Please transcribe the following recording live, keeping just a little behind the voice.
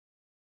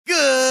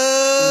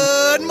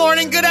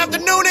morning, good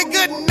afternoon, and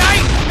good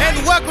night.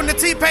 And welcome to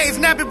T-Pain's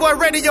Nappy Boy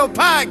Radio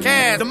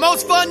Podcast. The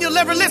most fun you'll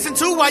ever listen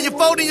to while you're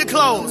folding your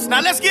clothes. Now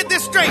let's get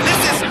this straight.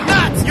 This is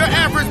not your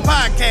average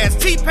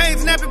podcast.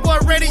 T-Pain's Nappy Boy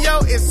Radio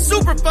is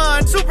super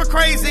fun, super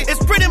crazy.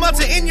 It's pretty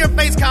much an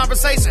in-your-face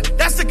conversation.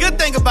 That's the good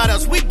thing about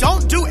us. We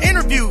don't do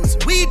interviews.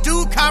 We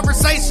do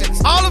conversations.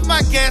 All of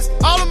my guests,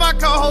 all of my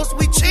co-hosts,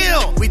 we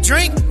chill. We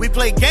drink, we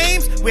play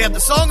games. We have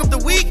the song of the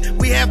week.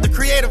 We have the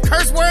creative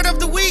curse word of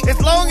the week. As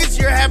long as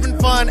you're having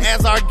fun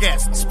as our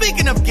guest.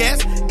 Speaking of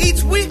guests,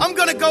 each week I'm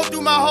going to go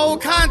through my whole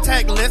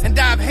contact list and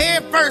dive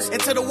head first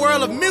into the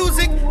world of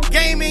music,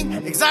 gaming,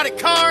 exotic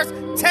cars,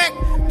 tech,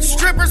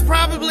 strippers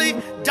probably,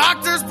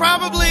 doctors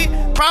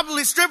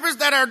probably strippers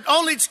that are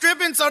only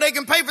stripping so they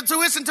can pay for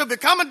tuition to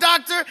become a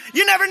doctor.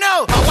 You never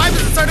know. My wife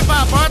is a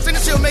certified bartender.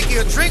 She'll make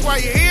you a drink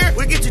while you're here.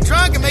 We'll get you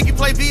drunk and make you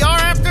play VR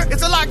after.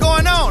 It's a lot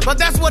going on. But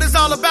that's what it's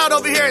all about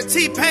over here at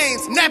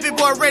T-Pain's Nappy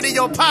Boy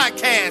Radio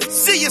Podcast.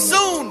 See you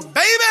soon,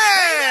 baby!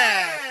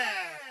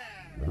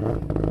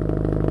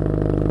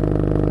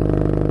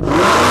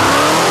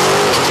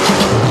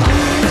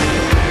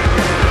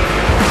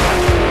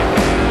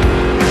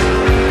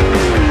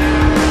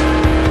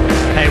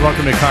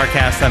 Welcome to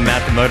CarCast. I'm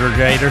Matt, the Motor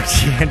Grader.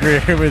 Andrew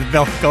here with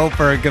Bill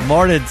Goldberg. Good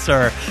morning,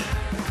 sir.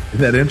 Is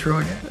that intro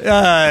again?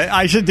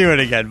 I should do it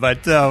again,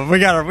 but we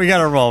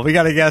gotta roll. We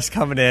got a guest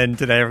coming in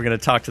today. We're going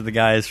to talk to the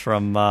guys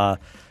from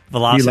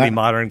Velocity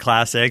Modern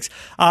Classics.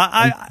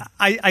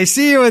 I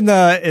see you in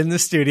the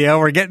studio.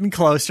 We're getting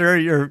closer.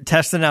 You're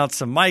testing out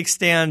some mic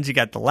stands. You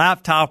got the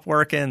laptop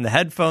working, the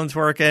headphones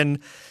working.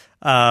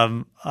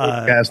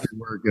 Podcast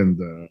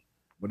working.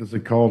 What is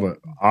it called? An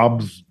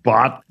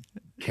OBSBot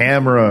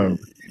camera.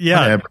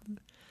 Yeah. Whatever.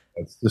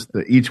 It's just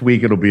each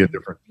week it'll be a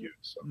different view.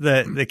 So.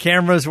 The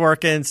camera's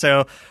working,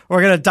 so we're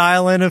going to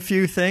dial in a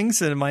few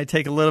things, and it might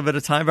take a little bit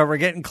of time, but we're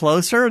getting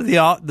closer.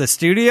 The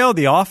studio,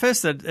 the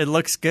office, it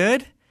looks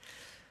good.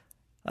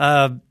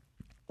 We're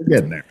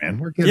getting there, man.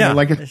 We're getting there.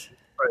 Like a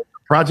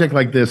project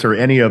like this or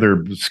any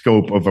other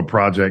scope of a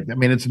project, I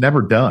mean, it's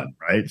never done,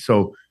 right?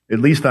 So at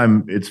least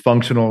it's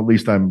functional. At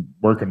least I'm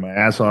working my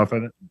ass off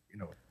at it,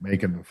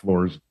 making the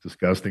floors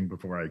disgusting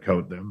before I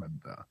coat them. And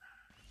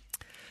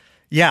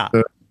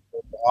the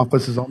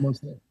office is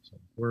almost there. So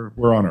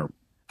we're on our.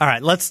 All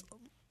right, let's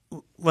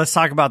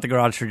talk about the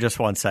garage for just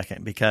 1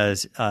 second,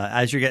 because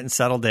as you're getting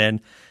settled in,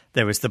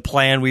 there was the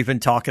plan we've been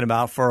talking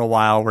about for a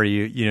while, where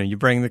you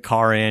bring the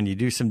car in, you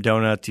do some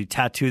donuts, you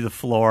tattoo the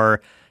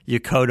floor,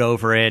 you coat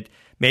over it,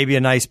 maybe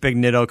a nice big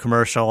Nitto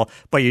commercial,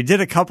 but you did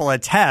a couple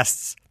of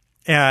tests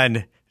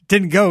and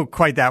didn't go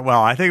quite that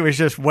well. I think it was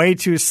just way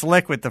too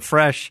slick with the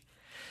fresh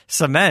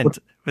cement,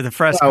 with the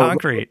fresh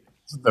concrete.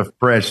 The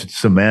fresh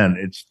cement.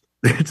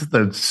 It's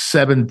the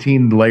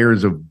 17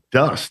 layers of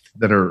dust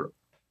that are,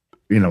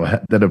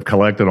 that have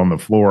collected on the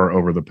floor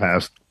over the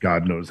past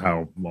God knows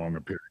how long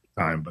a period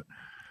of time. But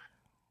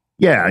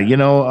yeah,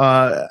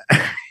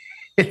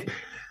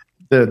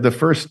 the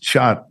first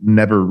shot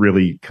never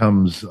really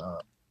goes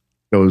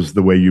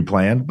the way you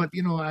plan. But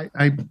it's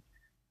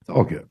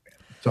all good, man.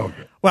 It's all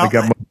good. Well, I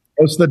got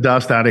most of the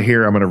dust out of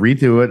here. I'm going to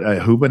redo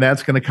it.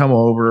 Hubinet's going to come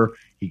over.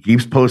 He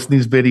keeps posting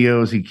these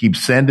videos. He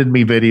keeps sending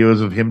me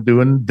videos of him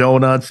doing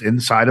donuts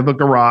inside of a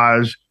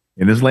garage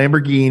in his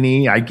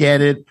Lamborghini. I get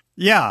it.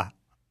 Yeah.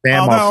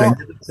 Sam, I'll send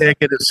you the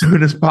ticket as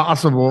soon as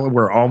possible.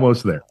 We're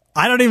almost there.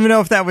 I don't even know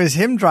if that was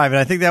him driving.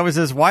 I think that was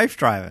his wife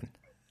driving.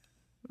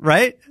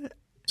 Right?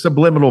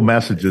 Subliminal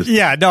messages.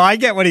 Yeah. No, I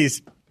get what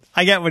he's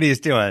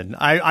doing.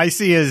 I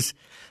see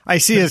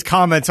his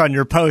comments on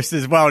your post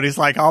as well. And he's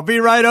like, I'll be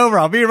right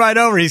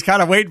over. He's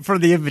kind of waiting for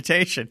the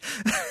invitation.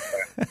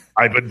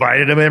 I've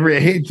invited him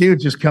hey, dude,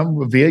 just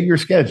come via your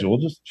schedule.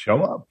 Just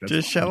show up.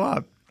 Show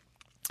up.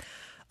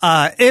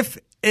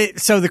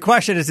 So the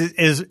question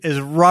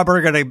is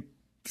rubber going to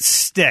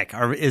stick,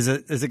 or is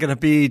it going to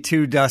be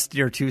too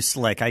dusty or too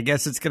slick? I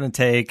guess it's going to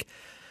take.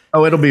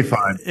 Oh, it'll be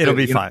fine. It'll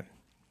be fine.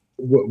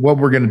 What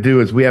we're going to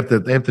do is they have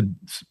to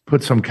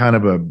put some kind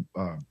of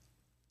a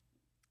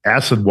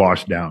acid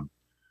wash down.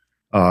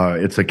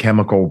 It's a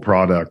chemical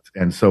product,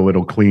 and so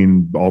it'll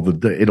clean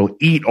it'll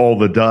eat all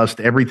the dust,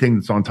 everything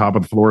that's on top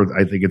of the floor.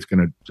 I think it's going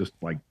to just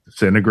like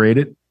disintegrate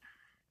it,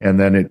 and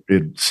then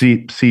it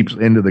seeps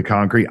into the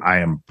concrete. I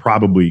am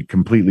probably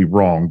completely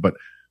wrong, but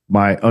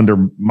my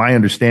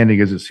understanding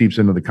is it seeps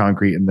into the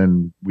concrete, and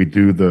then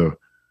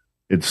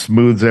it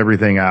smooths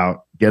everything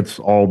out, gets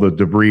all the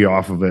debris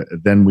off of it.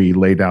 Then we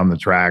lay down the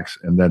tracks,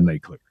 and then they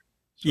clear.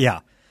 So.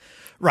 Yeah,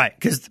 right.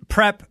 Because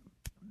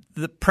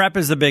the prep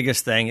is the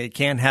biggest thing. It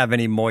can't have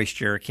any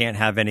moisture, can't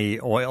have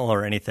any oil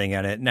or anything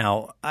in it.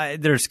 Now,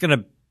 there's going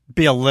to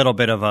be a little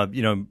bit of a,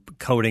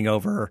 coating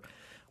over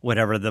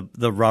whatever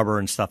the rubber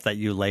and stuff that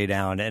you lay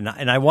down. And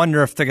I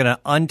wonder if they're going to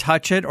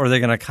untouch it, or they're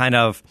going to kind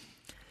of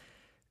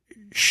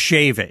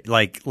shave it,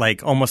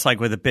 like almost like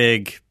with a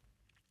big,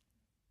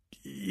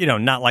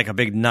 not like a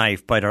big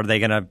knife, but are they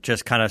going to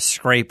just kind of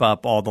scrape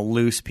up all the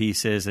loose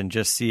pieces and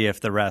just see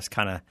if the rest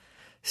kind of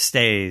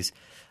stays?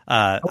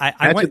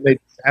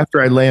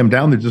 After I lay them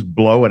down, they just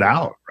blow it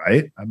out,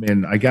 right? I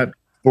mean, I got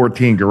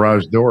 14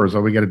 garage doors.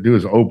 All we got to do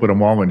is open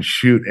them all and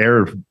shoot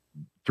air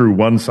through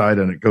one side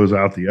and it goes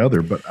out the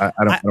other. But I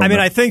don't I mean,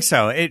 know. I think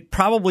so. It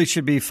probably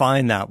should be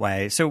fine that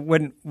way. So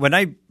when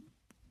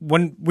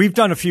we've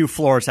done a few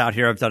floors out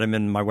here, I've done them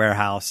in my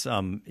warehouse,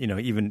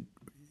 even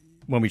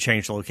when we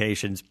change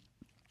locations,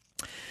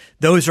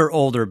 those are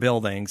older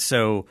buildings.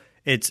 So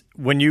it's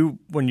when you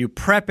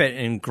prep it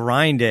and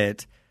grind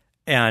it,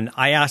 and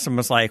I asked them, I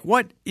was like,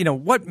 what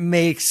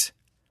makes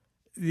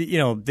the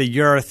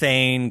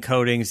urethane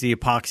coatings, the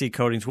epoxy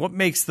coatings, what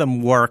makes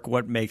them work,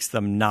 what makes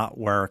them not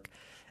work?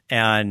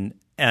 And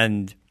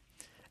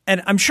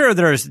I'm sure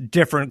there's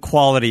different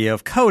quality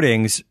of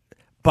coatings,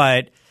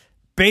 but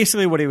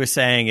basically what he was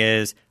saying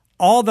is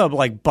all the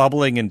like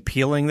bubbling and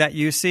peeling that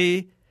you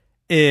see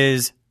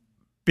is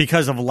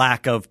because of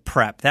lack of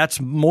prep. That's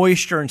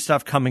moisture and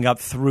stuff coming up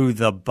through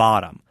the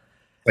bottom.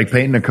 Like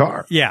painting a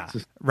car. Yeah,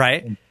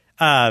 right.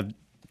 And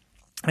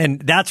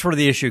that's where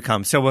the issue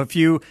comes. So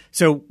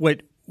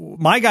what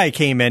my guy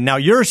came in, now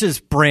yours is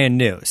brand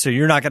new, so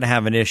you're not going to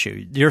have an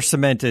issue. Your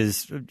cement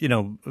is,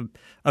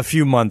 a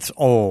few months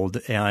old,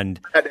 and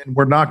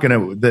we're not going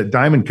to, the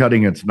diamond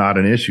cutting, it's not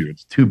an issue.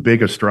 It's too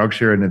big a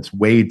structure and it's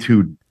way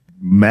too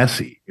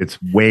messy. It's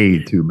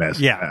way too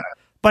messy. Yeah.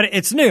 But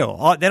it's new.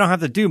 They don't have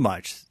to do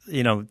much,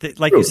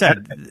 like you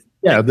said.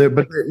 Yeah. There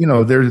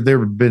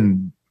have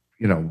been,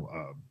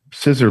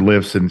 scissor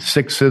lifts and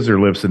 6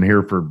 scissor lifts in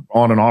here for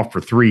on and off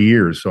for 3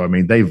 years. So, I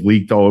mean, they've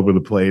leaked all over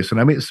the place.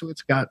 And I mean, so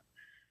it's got,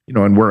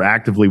 and we're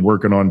actively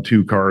working on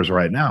 2 cars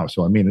right now.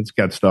 So, I mean, it's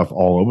got stuff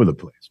all over the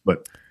place.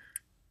 But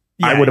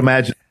yeah, I would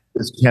imagine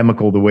this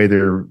chemical, the way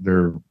they're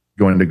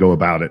going to go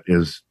about it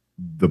is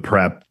the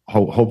prep,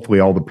 hopefully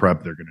all the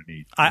prep they're going to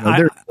need. I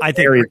think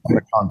areas in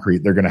the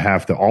concrete they're going to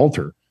have to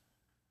alter,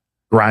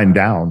 grind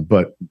down,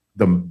 but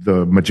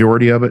the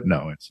majority of it,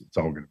 no, it's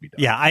all going to be done.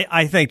 Yeah,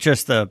 I think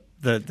just the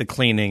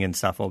cleaning and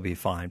stuff will be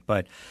fine.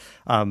 But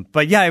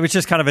yeah, it was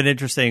just kind of an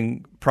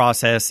interesting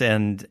process,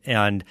 and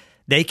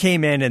they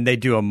came in and they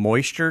do a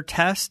moisture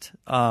test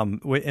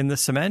in the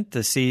cement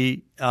to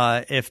see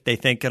if they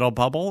think it'll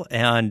bubble,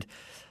 and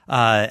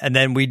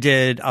then we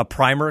did a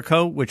primer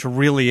coat, which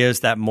really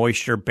is that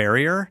moisture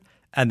barrier,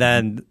 and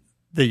then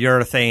the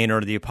urethane or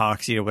the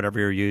epoxy or whatever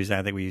you're using,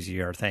 I think we use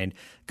urethane,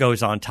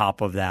 goes on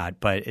top of that.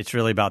 But it's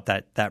really about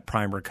that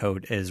primer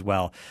coat as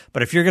well.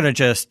 But if you're going to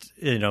just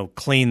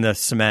clean the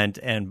cement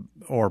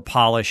or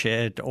polish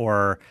it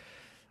or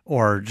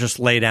just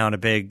lay down a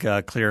big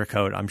clear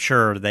coat, I'm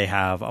sure they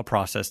have a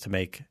process to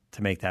make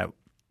that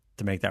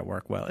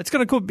work well. It's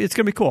gonna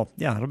be cool.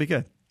 Yeah, it'll be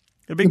good.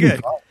 It'll be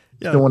good.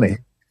 Yeah. Don't want to hit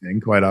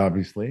anything, quite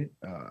obviously.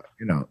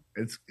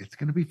 It's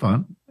gonna be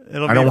fun.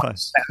 I don't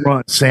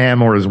want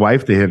Sam or his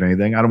wife to hit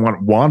anything. I don't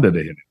want Wanda to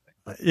hit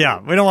anything.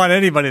 Yeah, we don't want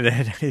anybody to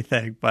hit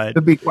anything, but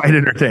it'll be quite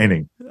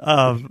entertaining.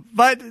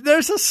 But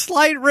there's a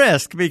slight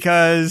risk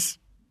because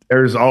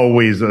there's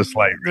always a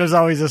slight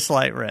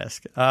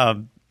risk.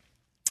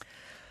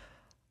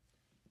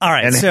 All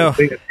right, and so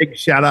big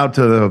shout out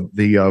to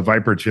the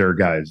Viper Chair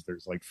guys.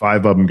 There's like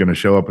 5 of them going to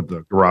show up at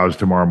the garage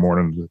tomorrow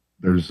morning.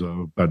 There's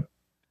about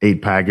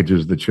 8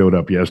 packages that showed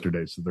up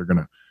yesterday, so they're going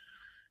to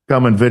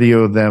come and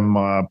video them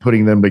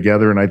putting them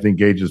together. And I think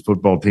Gage's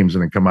football team's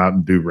going to come out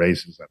and do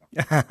races.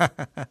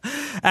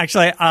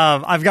 Actually,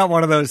 I've got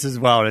one of those as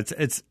well.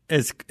 It's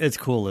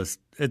cool.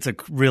 It's a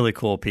really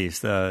cool piece.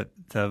 The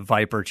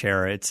Viper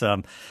chair. It's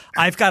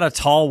I've got a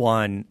tall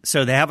one,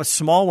 so they have a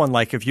small one.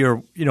 Like if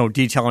you're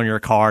detailing your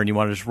car and you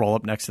want to just roll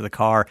up next to the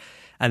car,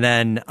 and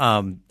then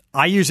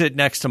I use it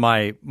next to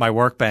my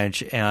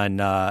workbench and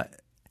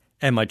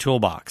my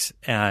toolbox,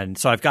 and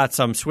so I've got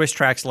some Swiss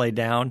tracks laid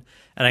down,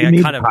 and I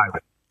got kind of.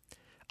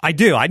 I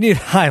do. I need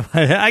high.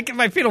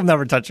 My feet will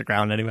never touch the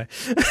ground anyway.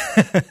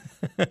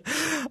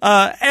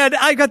 And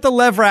I got the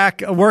lev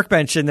rack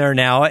workbench in there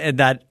now, and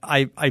that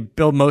I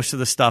build most of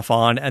the stuff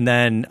on, and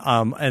then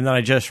I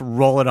just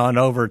roll it on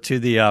over to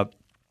the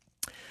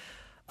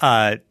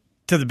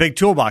big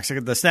toolbox,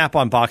 the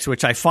Snap-on box,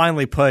 which I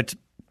finally put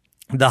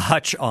the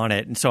hutch on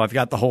it, and so I've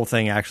got the whole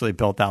thing actually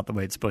built out the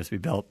way it's supposed to be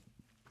built.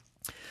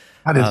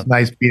 That is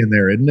nice being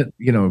there, isn't it?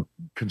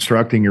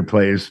 Constructing your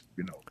place,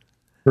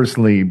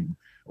 personally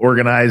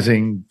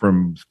organizing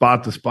from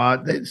spot to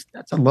spot.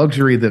 That's a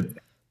luxury that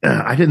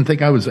I didn't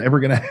think I was ever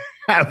going to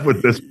have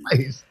with this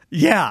place.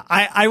 Yeah,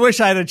 I wish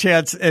I had a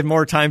chance and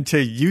more time to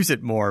use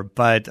it more,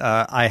 but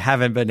I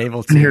haven't been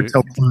able to. I'm here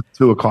till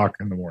 2 o'clock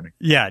in the morning.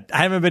 Yeah, I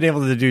haven't been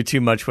able to do too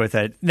much with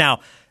it.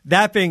 Now,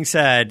 that being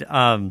said,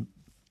 my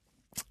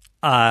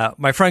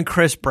friend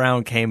Chris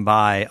Brown came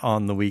by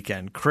on the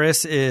weekend.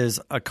 Chris is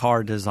a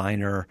car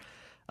designer.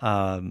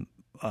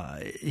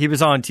 He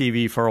was on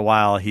TV for a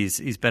while.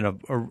 He's been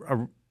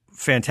a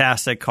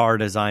fantastic car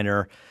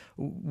designer,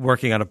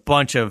 working on a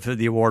bunch of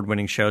the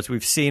award-winning shows.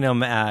 We've seen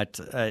him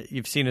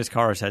you've seen his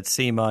cars at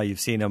SEMA.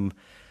 You've seen him.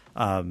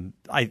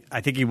 I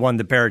think he won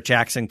the Barrett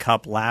Jackson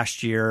Cup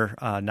last year,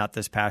 not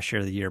this past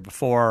year, the year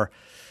before.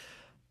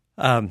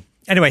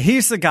 Anyway,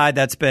 he's the guy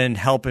that's been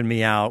helping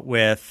me out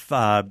with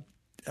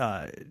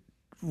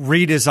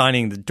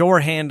redesigning the door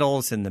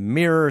handles and the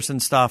mirrors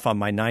and stuff on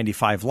my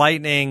 95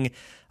 Lightning.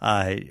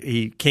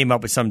 He came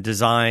up with some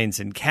designs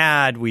in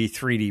CAD. We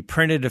 3D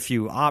printed a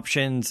few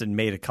options and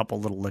made a couple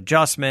little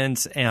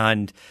adjustments.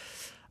 And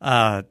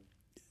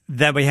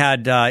then we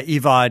had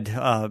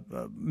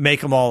Evad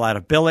make them all out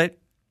of billet.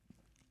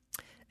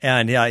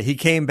 And he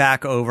came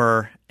back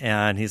over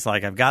and he's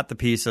like, I've got the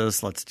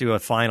pieces. Let's do a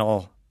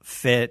final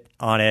fit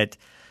on it.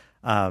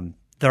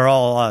 They're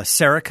all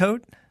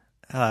Cerakote.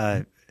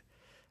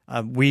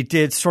 We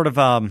did sort of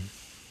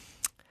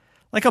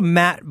like a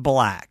matte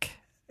black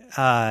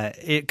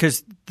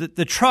because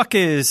the truck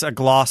is a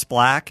gloss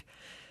black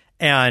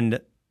and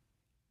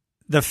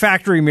the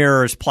factory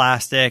mirror is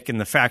plastic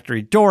and the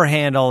factory door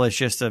handle is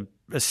just a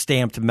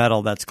stamped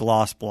metal that's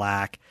gloss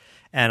black.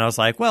 And I was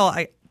like, well,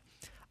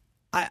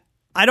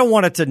 I don't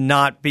want it to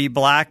not be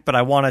black, but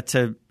I want it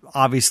to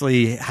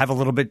obviously have a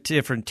little bit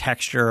different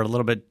texture, a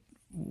little bit,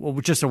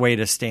 just a way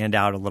to stand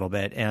out a little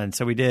bit. And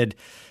so we did,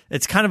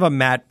 it's kind of a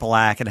matte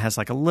black and has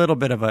like a little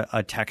bit of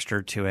a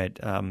texture to it.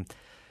 I'll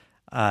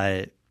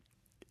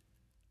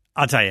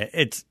tell you,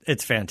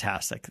 it's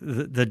fantastic.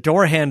 The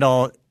door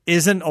handle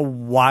isn't a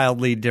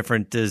wildly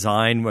different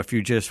design if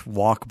you just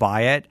walk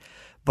by it,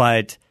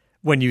 but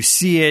when you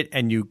see it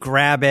and you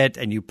grab it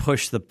and you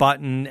push the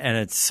button and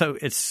it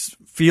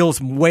feels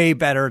way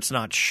better. It's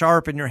not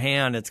sharp in your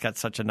hand. It's got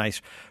such a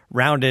nice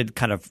rounded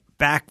kind of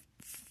back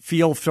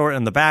feel for it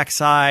on the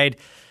backside.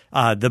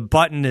 The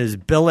button is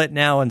billet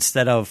now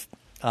instead of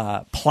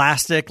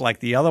plastic like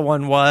the other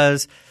one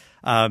was.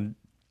 And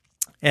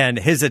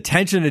his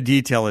attention to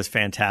detail is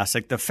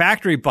fantastic. The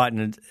factory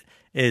button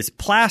is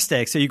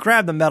plastic. So you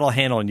grab the metal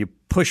handle and you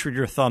push with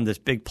your thumb this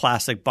big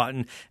plastic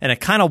button and it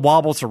kind of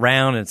wobbles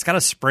around and it's got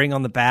a spring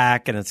on the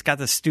back and it's got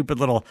this stupid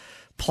little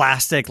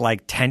plastic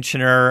like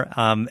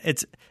tensioner.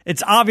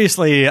 It's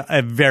obviously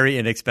a very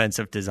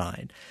inexpensive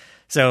design.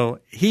 So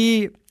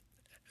he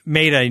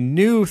made a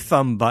new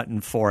thumb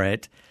button for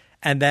it.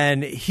 And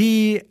then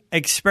he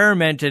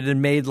experimented and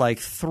made like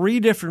 3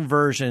 different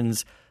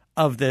versions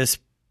of this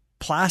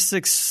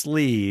plastic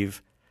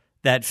sleeve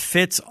that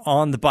fits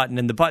on the button,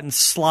 and the button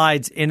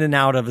slides in and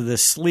out of the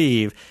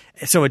sleeve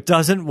so it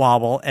doesn't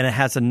wobble, and it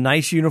has a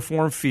nice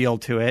uniform feel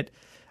to it.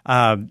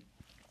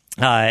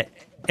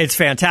 It's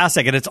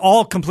fantastic, and it's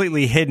all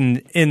completely hidden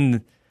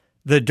in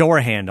the door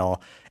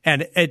handle,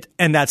 and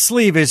that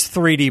sleeve is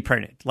 3D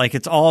printed. Like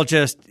it's all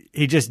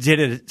he just did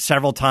it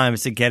several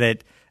times to get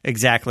it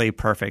exactly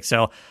perfect.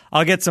 So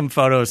I'll get some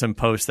photos and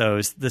post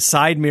those. The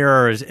side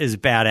mirror is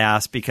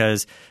badass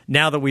because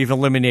now that we've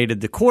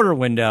eliminated the quarter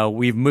window,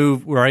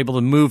 we're able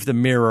to move the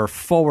mirror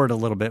forward a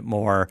little bit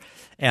more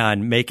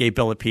and make a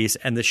billet piece.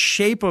 And the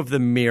shape of the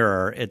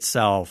mirror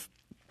itself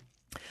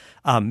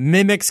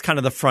mimics kind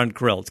of the front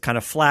grille. It's kind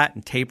of flat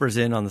and tapers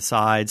in on the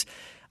sides.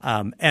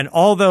 And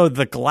although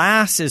the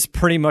glass is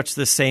pretty much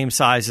the same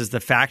size as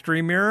the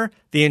factory mirror,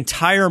 the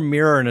entire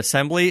mirror and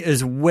assembly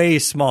is way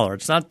smaller.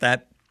 It's not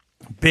that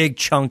big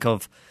chunk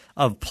of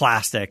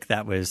plastic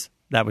that was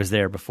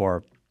there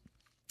before.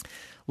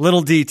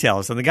 Little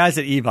details. And the guys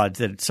at Evad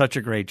did such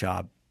a great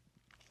job.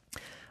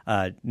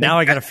 Now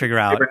I got to figure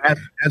out.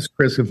 Ask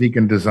Chris if he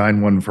can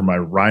design one for my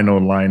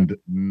Rhino-lined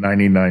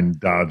 99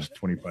 Dodge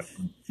 25.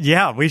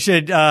 Yeah, we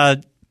should.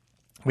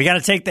 We got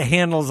to take the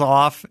handles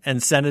off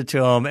and send it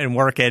to him and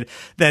work it.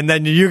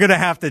 Then you're going to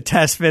have to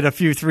test fit a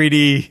few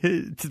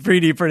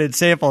 3D printed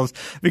samples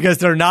because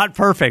they're not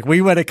perfect. We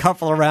went a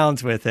couple of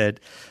rounds with it.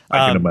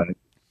 I can imagine.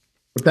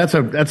 But that's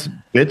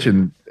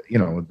bitching,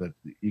 that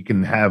you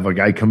can have a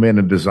guy come in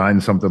and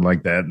design something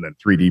like that and then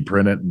 3D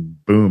print it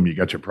and boom, you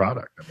got your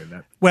product. I mean,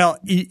 that. Well,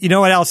 you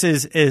know what else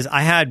is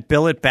I had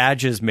billet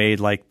badges made,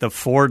 like the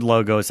Ford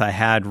logos I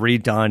had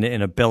redone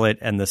in a billet,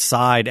 and the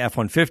side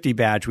F-150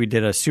 badge, we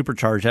did a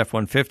supercharged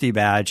F-150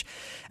 badge.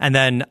 And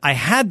then I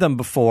had them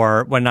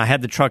before when I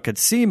had the truck at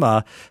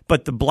SEMA,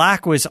 but the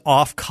black was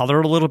off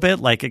color a little bit,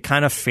 like it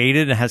kind of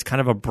faded and has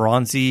kind of a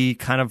bronzy,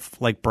 kind of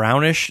like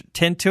brownish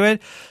tint to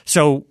it.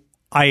 So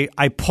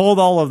I pulled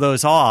all of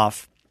those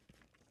off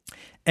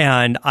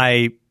and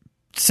I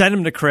sent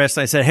them to Chris.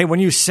 I said, hey,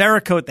 when you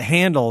Cerakote the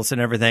handles and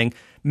everything,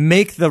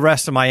 make the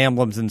rest of my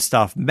emblems and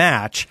stuff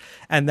match.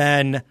 And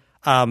then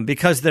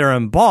because they're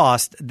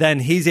embossed,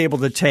 then he's able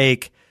to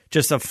take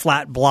just a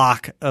flat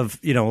block of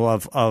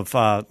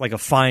like a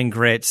fine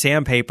grit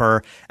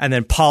sandpaper and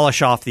then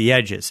polish off the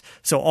edges.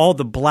 So all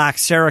the black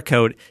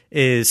Cerakote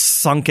is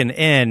sunken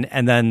in,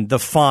 and then the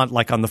font,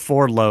 like on the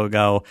Ford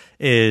logo,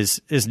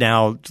 is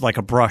now like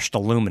a brushed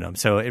aluminum.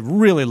 So it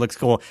really looks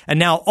cool. And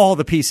now all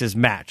the pieces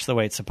match the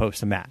way it's supposed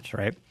to match,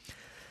 right?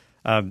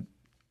 All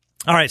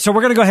right, so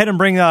we're going to go ahead and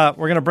bring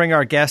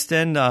our guest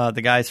in,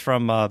 the guys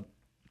from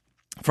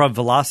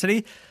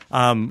Velocity.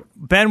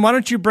 Ben, why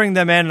don't you bring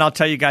them in and I'll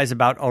tell you guys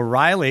about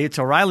O'Reilly. It's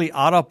O'Reilly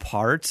Auto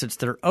Parts. It's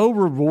their O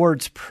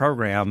Rewards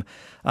program.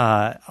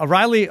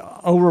 O'Reilly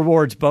O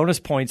Rewards bonus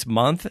points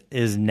month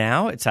is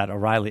now. It's at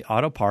O'Reilly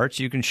Auto Parts.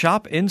 You can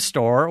shop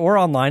in-store or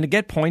online to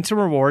get points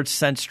and rewards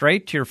sent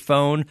straight to your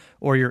phone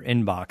or your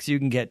inbox. You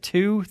can get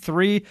 2,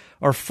 3,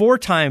 or 4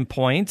 time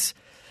points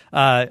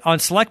on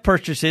select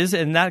purchases,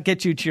 and that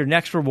gets you to your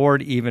next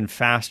reward even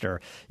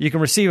faster. You can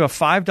receive a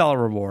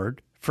 $5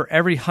 reward for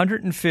every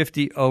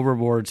 150 O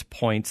Rewards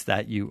points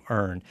that you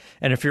earn.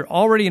 And if you're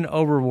already an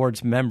O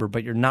Rewards member,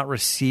 but you're not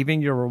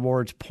receiving your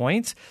rewards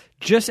points,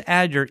 just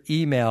add your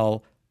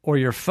email or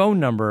your phone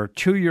number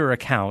to your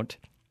account,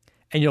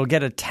 and you'll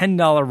get a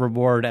 $10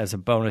 reward as a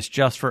bonus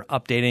just for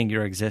updating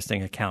your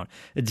existing account.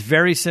 It's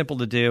very simple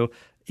to do.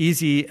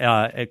 Easy,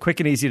 quick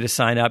and easy to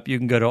sign up. You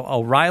can go to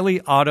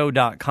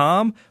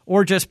O'ReillyAuto.com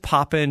or just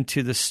pop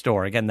into the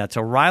store. Again, that's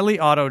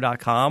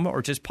O'ReillyAuto.com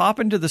or just pop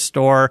into the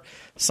store,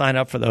 sign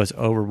up for those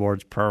O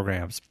Rewards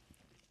programs.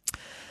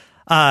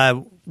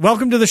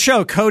 Welcome to the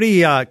show,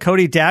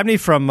 Cody Dabney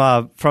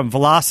from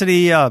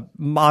Velocity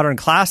Modern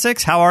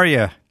Classics. How are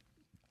you?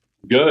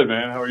 Good,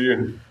 man. How are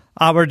you?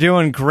 We're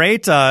doing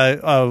great.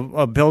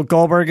 Bill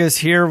Goldberg is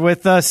here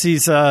with us.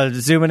 He's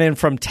zooming in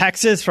from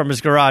Texas, from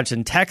his garage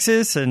in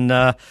Texas. And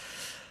we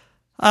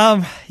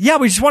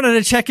just wanted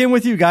to check in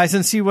with you guys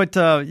and see what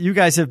you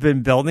guys have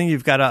been building.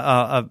 You've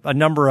got a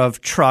number of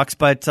trucks,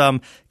 but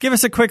give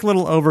us a quick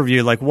little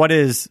overview. Like, what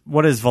is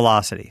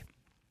Velocity?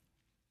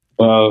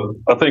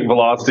 I think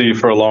Velocity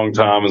for a long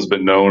time has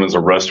been known as a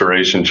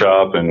restoration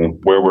shop, and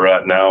where we're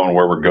at now and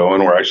where we're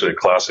going, we're actually a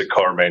classic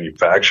car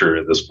manufacturer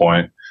at this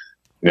point.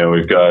 You know,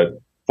 we've got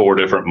 4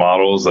 different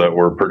models that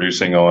we're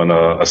producing on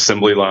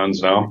assembly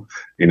lines now.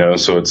 You know,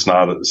 so it's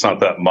not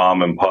that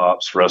mom and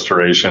pop's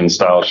restoration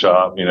style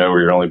shop, you know, where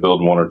you're only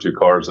building 1 or 2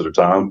 cars at a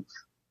time.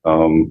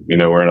 You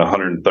know, we're in a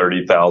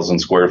 130,000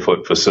 square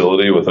foot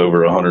facility with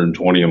over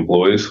 120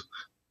 employees.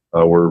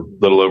 We're a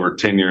little over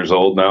 10 years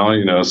old now,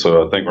 you know,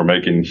 so I think we're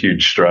making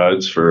huge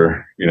strides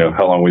for, you know,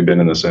 how long we've been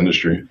in this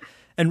industry.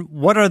 And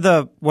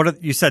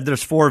you said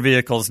there's 4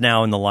 vehicles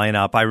now in the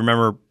lineup. I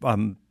remember,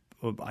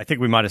 I think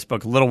we might have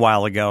spoke a little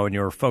while ago, and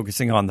you were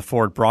focusing on the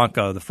Ford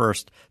Bronco,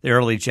 the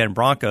early gen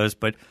Broncos.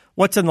 But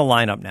what's in the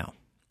lineup now?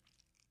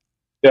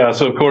 Yeah,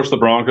 so of course the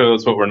Bronco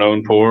is what we're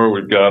known for.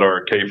 We've got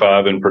our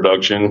K5 in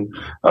production.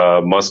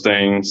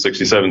 Mustang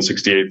 67,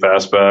 68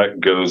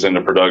 Fastback goes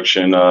into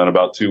production in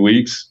about 2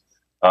 weeks.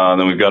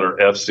 Then we've got our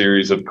F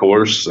Series, of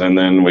course, and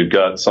then we've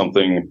got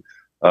something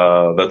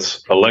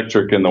that's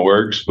electric in the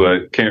works,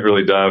 but can't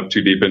really dive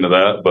too deep into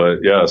that.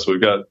 But yeah, so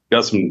we've got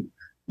some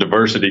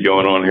diversity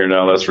going on here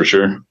now, that's for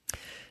sure.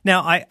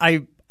 Now,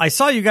 I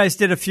saw you guys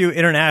did a few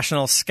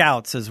international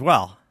scouts as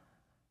well.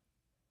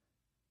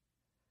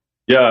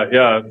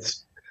 Yeah.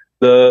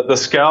 The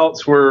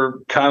scouts, we're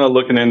kind of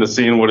looking into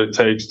seeing what it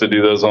takes to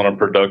do those on a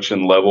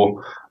production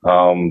level.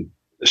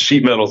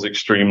 Sheet metal is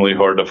extremely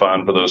hard to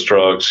find for those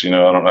trucks. You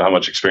know, I don't know how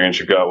much experience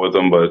you've got with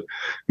them, but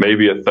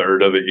maybe a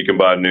third of it you can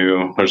buy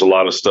new. There's a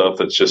lot of stuff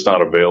that's just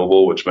not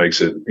available, which makes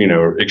it, you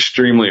know,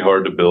 extremely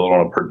hard to build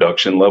on a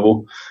production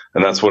level.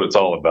 And that's what it's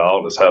all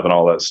about, is having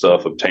all that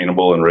stuff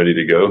obtainable and ready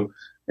to go.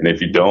 And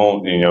if you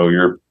don't, you know,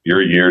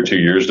 you're a year, 2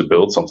 years to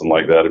build something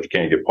like that if you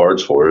can't get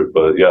parts for it.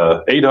 But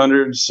yeah,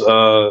 800s,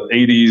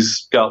 80s,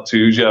 Scout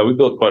 2s. Yeah, we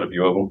built quite a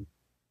few of them.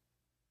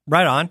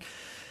 Right on.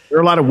 There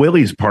are a lot of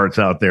Willys parts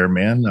out there,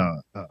 man.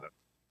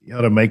 You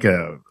ought to make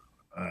a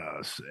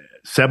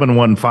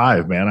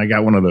 715, man. I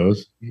got one of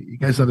those. You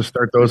guys ought to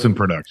start those in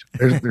production.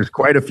 There's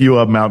quite a few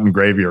of them out in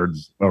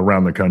graveyards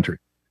around the country.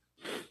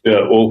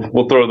 Yeah,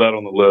 we'll throw that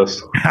on the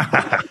list.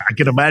 I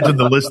can imagine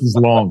the list is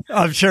long.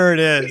 I'm sure it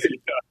is.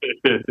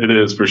 It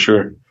is for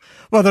sure.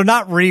 Well, they're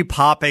not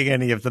repopping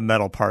any of the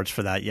metal parts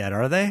for that yet,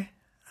 are they?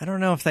 I don't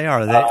know if they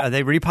are. Are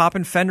they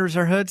repopping fenders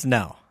or hoods?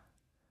 No.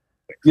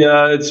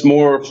 Yeah, it's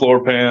more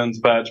floor pans,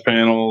 patch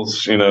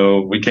panels. You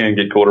know, we can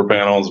get quarter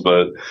panels,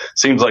 but it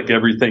seems like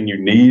everything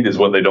you need is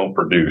what they don't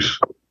produce.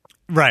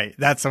 Right.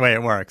 That's the way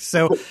it works.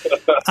 So,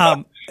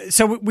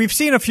 so we've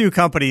seen a few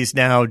companies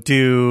now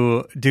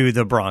do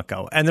the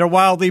Bronco, and they're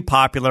wildly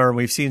popular.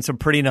 We've seen some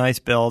pretty nice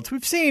builds.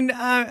 We've seen,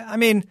 I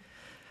mean,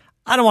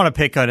 I don't want to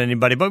pick on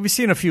anybody, but we've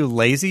seen a few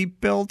lazy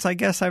builds, I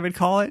guess I would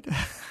call it.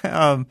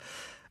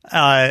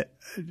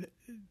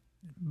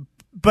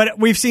 But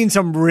we've seen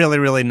some really,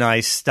 really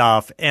nice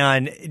stuff.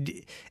 And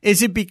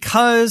is it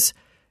because,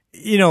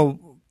 you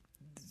know,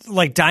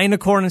 like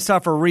Dynacorn and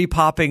stuff are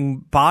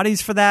repopping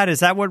bodies for that?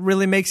 Is that what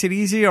really makes it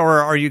easy? Or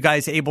are you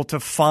guys able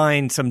to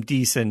find some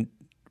decent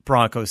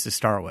Broncos to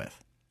start with?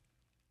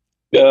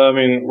 Yeah, I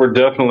mean, we're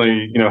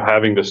definitely, you know,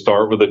 having to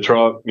start with a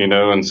truck, you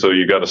know, and so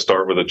you got to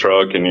start with a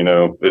truck, and, you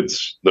know,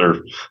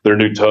 they're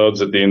new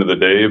tubs at the end of the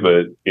day.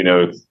 But, you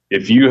know,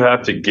 if you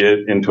have to get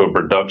into a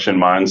production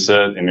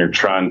mindset and you're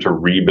trying to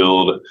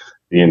rebuild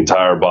the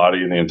entire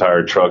body and the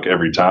entire truck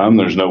every time,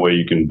 there's no way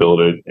you can build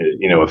it,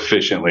 you know,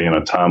 efficiently in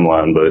a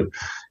timeline. But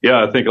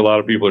yeah, I think a lot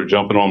of people are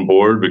jumping on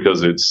board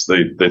because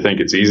they think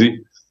it's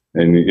easy.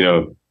 And, you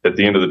know, at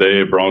the end of the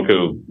day, a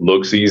Bronco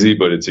looks easy,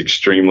 but it's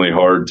extremely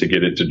hard to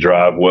get it to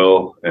drive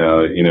well,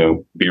 you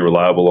know, be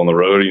reliable on the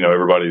road. You know,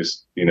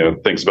 everybody's, you know,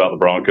 thinks about the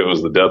Bronco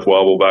as the death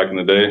wobble back in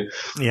the day.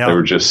 Yeah. They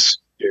were just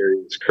scary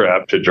as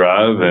crap to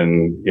drive.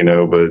 And, you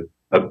know, but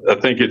I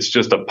think it's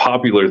just a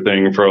popular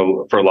thing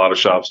for a lot of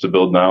shops to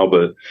build now.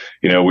 But,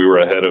 you know, we were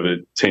ahead of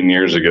it 10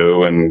 years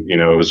ago, and, you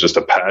know, it was just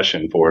a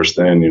passion for us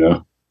then, you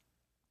know.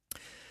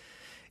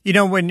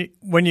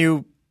 When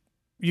you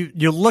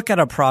look at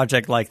a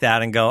project like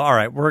that and go, all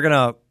right, we're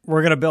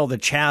gonna build a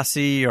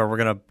chassis, or we're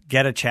gonna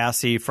get a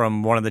chassis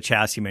from one of the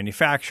chassis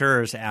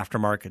manufacturers,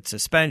 aftermarket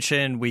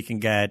suspension. We can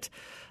get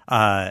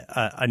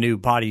a new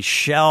body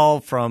shell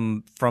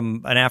from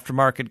an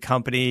aftermarket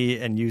company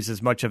and use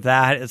as much of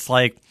that. It's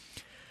like,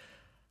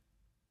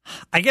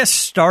 I guess,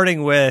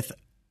 starting with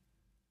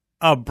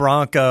a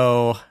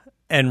Bronco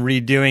and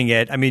redoing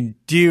it. I mean,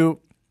 do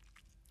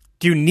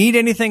you need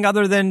anything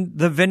other than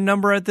the VIN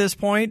number at this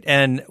point?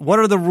 And what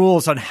are the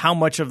rules on how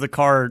much of the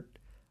car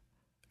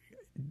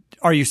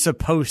are you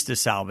supposed to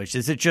salvage?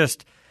 Is it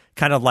just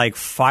kind of like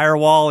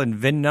firewall and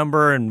VIN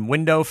number and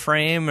window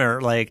frame, or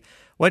like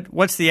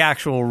what's the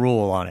actual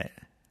rule on it?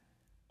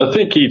 I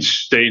think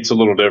each state's a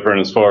little different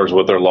as far as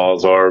what their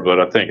laws are, but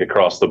I think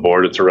across the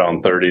board, it's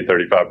around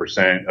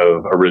 35%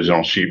 of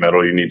original sheet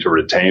metal you need to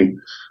retain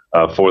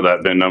for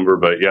that VIN number.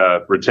 But yeah,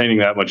 retaining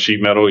that much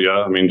sheet metal,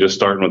 I mean, just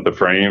starting with the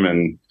frame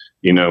and,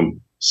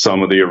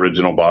 some of the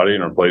original body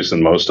and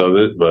replacing most of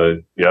it. But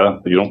yeah,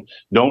 you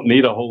don't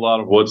need a whole lot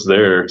of what's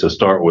there to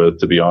start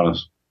with, to be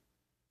honest.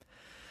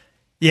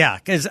 Yeah,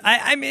 because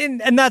I mean,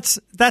 and that's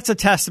a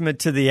testament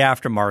to the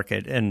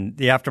aftermarket, and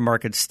the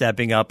aftermarket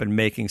stepping up and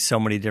making so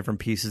many different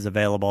pieces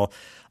available.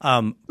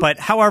 But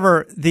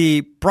however,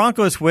 the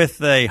Broncos with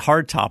the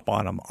hardtop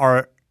on them,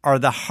 are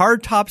the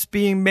hardtops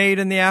being made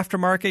in the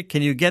aftermarket?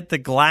 Can you get the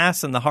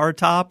glass in the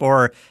hardtop,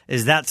 or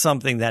is that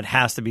something that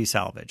has to be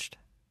salvaged?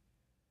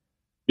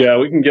 Yeah,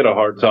 we can get a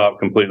hardtop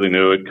completely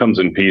new. It comes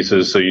in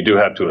pieces, so you do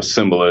have to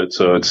assemble it.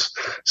 So it's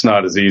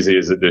not as easy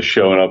as it just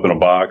showing up in a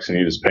box and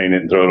you just paint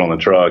it and throw it on the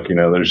truck.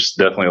 There's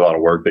definitely a lot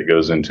of work that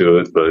goes into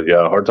it. But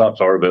yeah, hardtops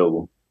are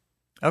available.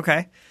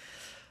 Okay.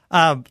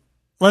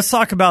 Let's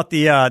talk about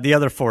the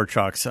other 4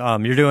 trucks.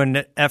 You're doing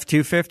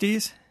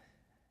F-250s?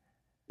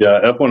 Yeah,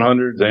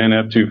 F-100s and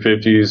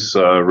F-250s,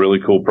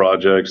 really cool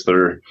projects.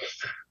 They're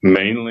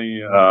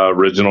mainly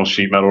original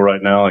sheet metal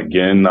right now.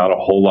 Again, not a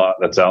whole lot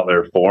that's out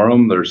there for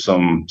them. There's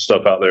some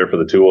stuff out there for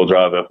the 2-wheel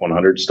drive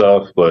F-100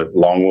 stuff, but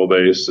long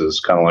wheelbase is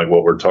kind of like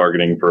what we're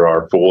targeting for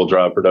our 4-wheel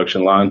drive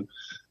production line.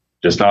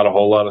 Just not a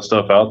whole lot of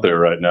stuff out there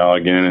right now.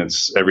 Again,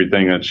 it's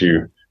everything that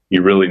you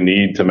really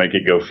need to make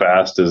it go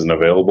fast isn't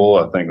available.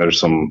 I think there's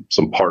some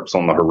parts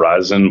on the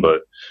horizon,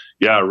 but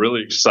yeah,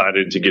 really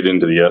excited to get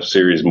into the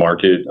F-Series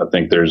market. I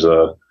think there's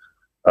a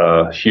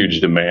huge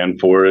demand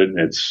for it.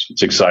 It's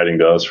exciting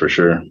to us for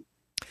sure.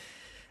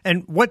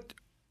 And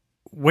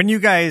when you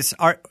guys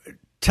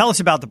tell us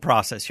about the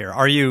process here.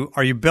 Are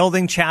you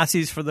building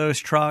chassis for those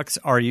trucks?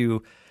 Are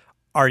you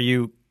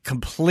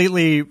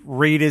completely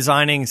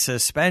redesigning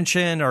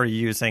suspension? Are you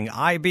using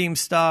I-beam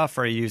stuff?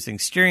 Are you using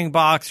steering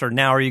box? Or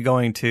now are you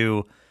going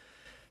to,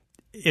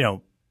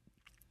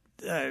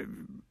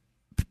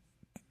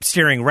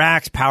 steering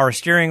racks, power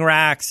steering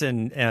racks,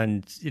 and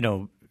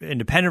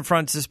independent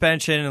front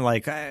suspension, and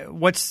like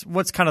what's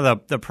kind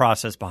of the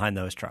process behind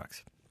those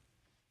trucks?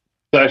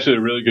 It's actually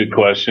a really good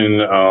question.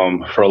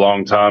 For a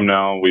long time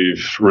now,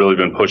 we've really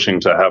been pushing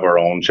to have our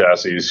own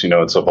chassis. It's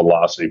a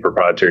Velocity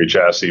proprietary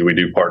chassis. We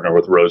do partner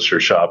with Roadster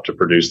Shop to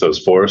produce those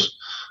for us.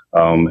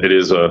 It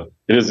is a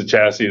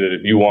chassis that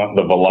if you want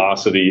the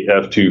Velocity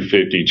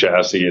F-250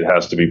 chassis, it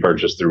has to be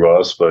purchased through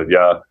us. But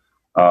yeah,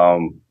 a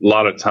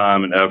lot of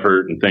time and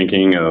effort and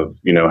thinking of,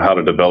 how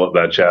to develop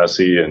that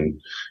chassis, and,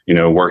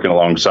 working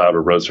alongside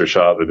with Roadster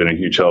Shop have been a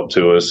huge help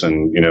to us,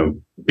 and,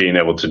 being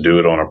able to do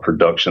it on a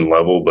production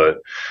level. But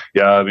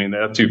yeah, I mean,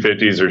 the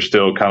F-250s are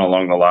still kind of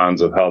along the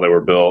lines of how they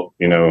were built,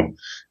 in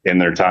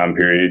their time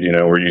period.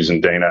 We're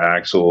using Dana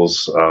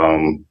axles,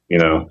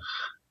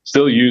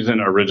 still using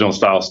original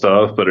style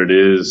stuff, but it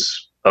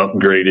is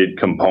upgraded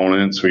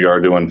components. We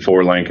are doing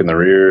 4-link in the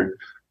rear.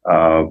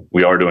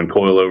 We are doing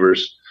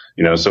coilovers.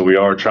 So we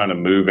are trying to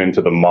move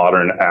into the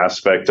modern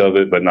aspect of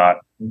it, but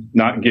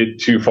not get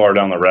too far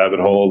down the rabbit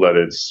hole that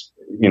it's,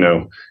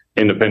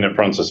 independent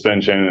front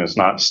suspension and it's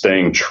not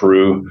staying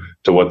true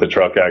to what the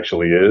truck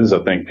actually is.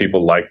 I think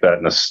people like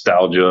that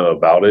nostalgia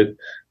about it.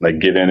 They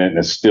get in it and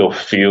it still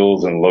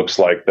feels and looks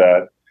like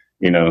that,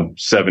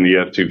 70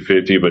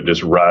 F-250, but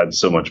just rides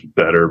so much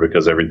better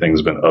because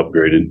everything's been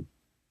upgraded.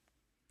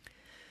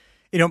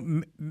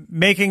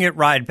 Making it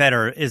ride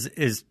better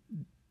is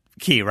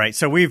key, right?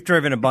 So we've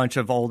driven a bunch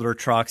of older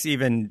trucks,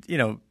 even,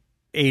 80s,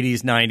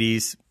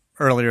 90s,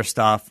 earlier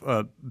stuff.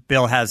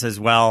 Bill has as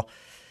well.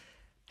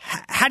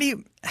 How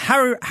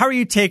are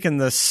you taking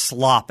the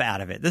slop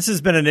out of it? This has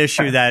been an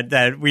issue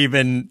that we've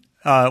been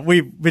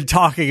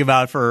talking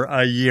about for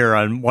a year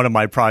on one of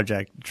my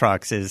project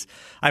trucks. Is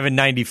I have a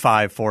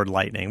 95 Ford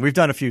Lightning. We've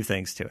done a few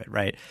things to it,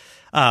 right?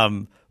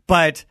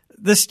 But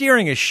the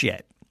steering is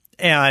shit.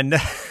 And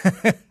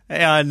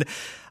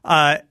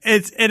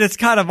it's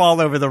kind of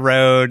all over the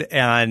road,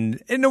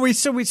 and we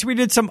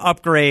did some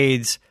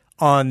upgrades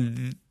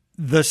on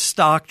the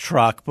stock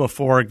truck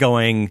before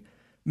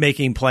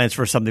making plans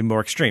for something more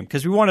extreme,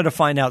 because we wanted to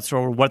find out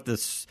sort of what the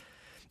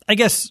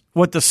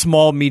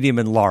small, medium,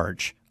 and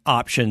large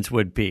options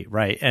would be,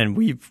 right? And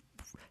we've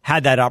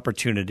had that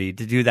opportunity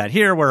to do that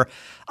here, where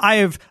I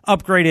have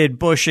upgraded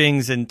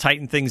bushings and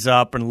tightened things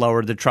up and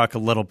lowered the truck a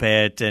little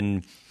bit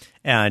and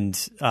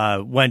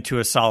went to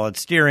a solid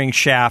steering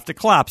shaft, a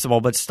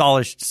collapsible, but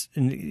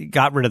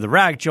got rid of the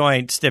rag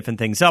joint, stiffened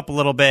things up a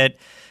little bit.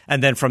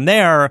 And then from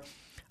there,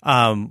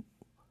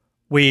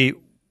 we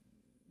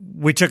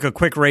took a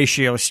quick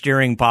ratio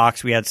steering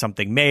box. We had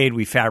something made.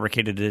 We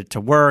fabricated it to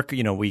work.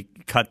 We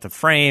cut the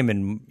frame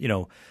and,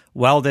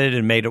 welded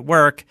and made it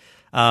work.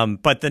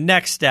 But the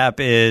next step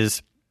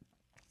is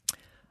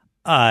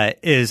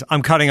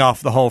I'm cutting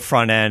off the whole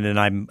front end, and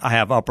I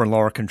have upper and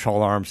lower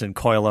control arms and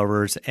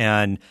coilovers,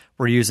 and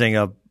we're using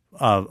a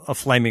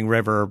Flaming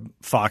River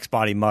Fox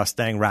Body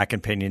Mustang rack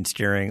and pinion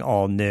steering,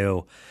 all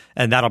new,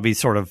 and that'll be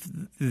sort of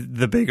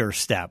the bigger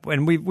step.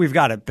 And we've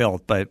got it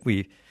built, but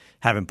we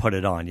haven't put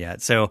it on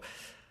yet. So,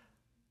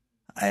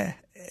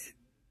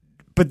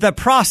 but the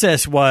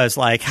process was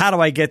like, how do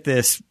I get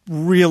this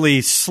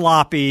really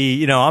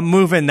sloppy? I'm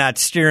moving that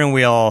steering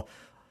wheel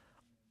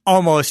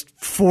almost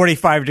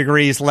 45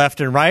 degrees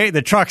left and right.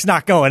 The truck's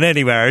not going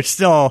anywhere. It's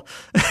still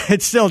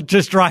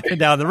just driving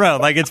down the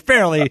road. Like, it's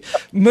barely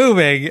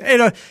moving,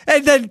 and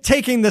then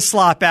taking the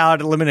slop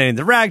out, eliminating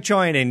the rag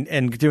joint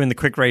and doing the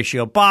quick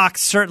ratio box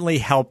certainly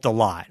helped a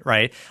lot,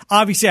 right?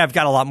 Obviously I've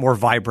got a lot more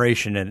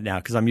vibration in it now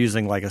because I'm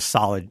using like a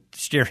solid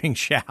steering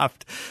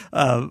shaft.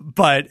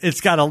 But it's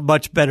got a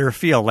much better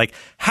feel. Like,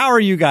 how are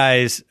you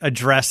guys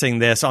addressing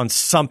this on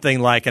something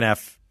like an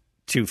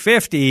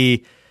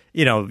F-250?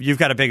 You've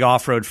got a big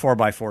off-road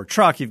 4x4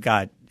 truck. You've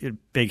got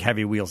big,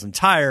 heavy wheels and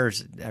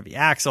tires, heavy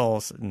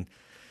axles, and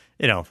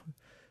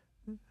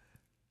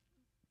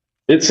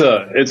it's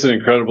an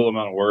incredible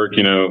amount of work.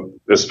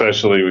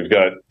 Especially we've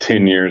got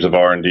 10 years of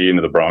R&D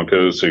into the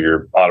Broncos, so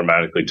you're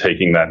automatically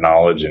taking that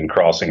knowledge and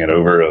crossing it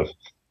over of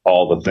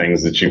all the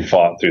things that you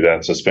fought through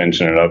that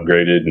suspension and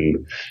upgraded.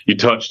 And you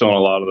touched on a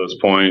lot of those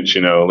points,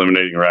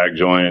 eliminating rag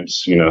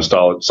joints,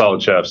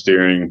 solid shaft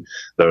steering,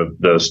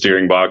 the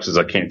steering boxes.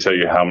 I can't tell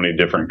you how many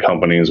different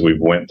companies we've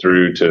went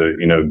through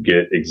to,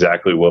 get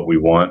exactly what we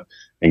want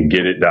and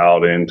get it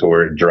dialed in to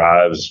where it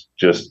drives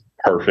just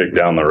perfect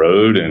down the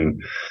road.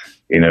 And,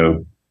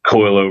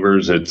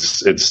 coilovers,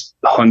 it's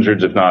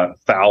hundreds, if not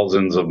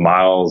thousands of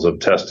miles of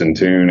test and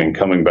tune and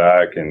coming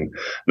back and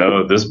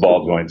no, this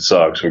ball joint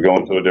sucks. We're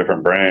going to a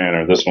different brand,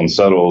 or this one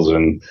settles,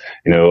 and,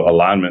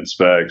 alignment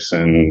specs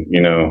and,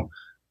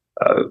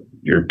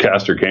 your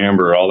caster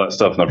camber, all that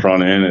stuff in the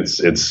front end.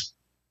 It's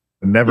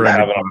never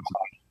having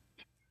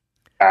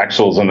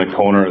axles in the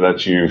corner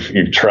that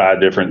you've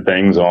tried different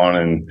things on,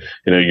 and,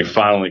 you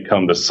finally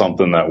come to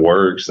something that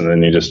works, and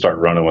then you just start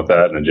running with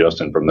that and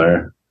adjusting from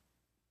there.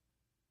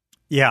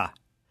 Yeah.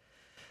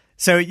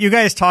 So you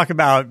guys talk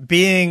about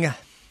being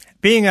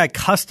a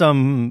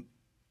custom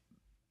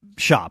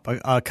shop,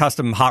 a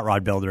custom hot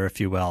rod builder, if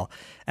you will,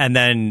 and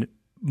then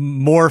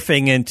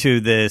morphing into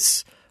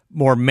this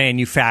more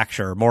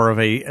manufacturer, more of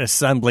a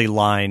assembly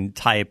line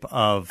type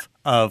of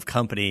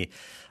company.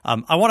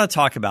 I want to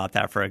talk about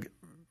that for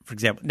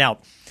example. Now,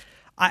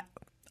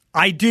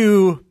 I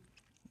do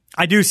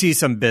see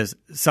some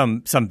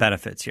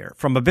benefits here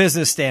from a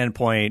business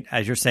standpoint.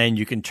 As you're saying,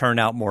 you can turn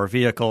out more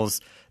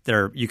vehicles.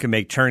 You can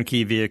make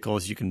turnkey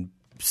vehicles. You can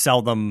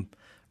sell them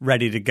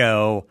ready to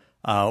go,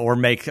 or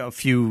make a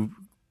few,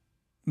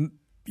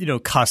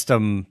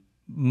 custom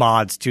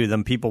mods to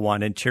them. People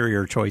want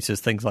interior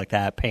choices, things like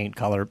that, paint,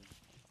 color.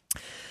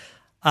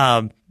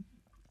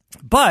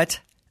 But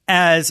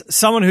as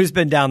someone who's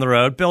been down the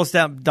road, Bill's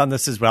done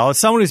this as well. As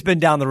someone who's been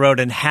down the road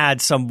and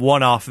had some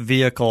one-off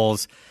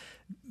vehicles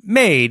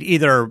made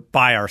either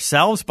by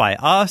ourselves, by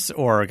us,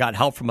 or got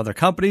help from other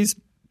companies,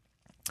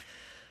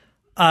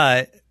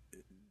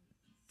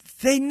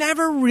 they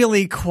never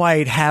really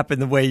quite happen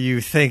the way you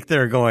think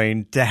they're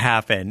going to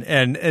happen.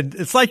 And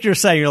it's like you're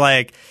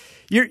saying,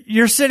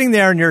 you're sitting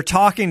there and you're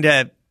talking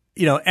to,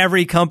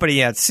 every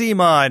company at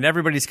SEMA, and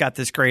everybody's got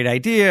this great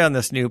idea and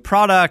this new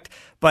product,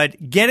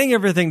 but getting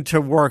everything to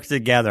work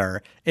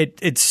together,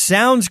 it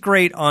sounds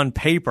great on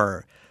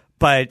paper,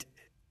 but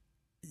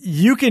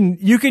you can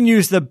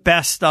use the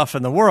best stuff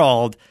in the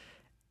world.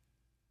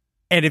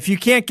 And if you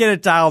can't get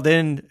it dialed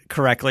in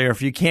correctly, or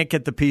if you can't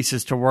get the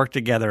pieces to work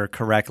together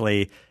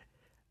correctly,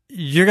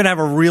 you're going to have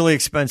a really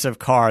expensive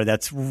car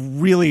that's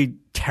really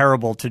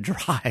terrible to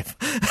drive.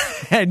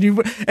 and you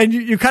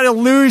kind of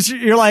lose.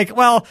 You're like,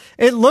 well,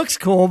 it looks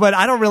cool, but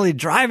I don't really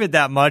drive it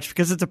that much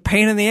because it's a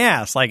pain in the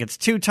ass. Like, it's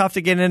too tough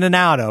to get in and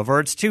out of, or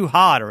it's too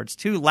hot, or it's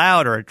too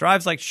loud, or it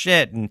drives like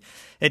shit. And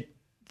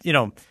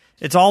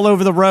it's all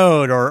over the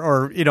road,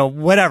 or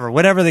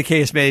whatever the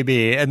case may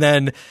be. And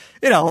then,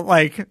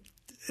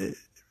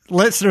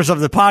 listeners of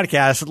the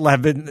podcast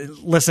have been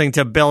listening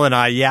to Bill and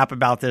I yap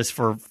about this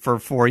for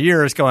 4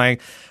 years, going,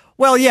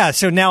 well, yeah,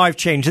 so now I've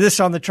changed this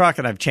on the truck,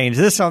 and I've changed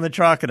this on the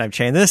truck, and I've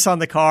changed this on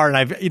the car, and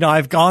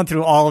I've gone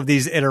through all of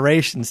these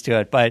iterations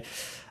to it. But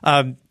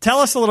tell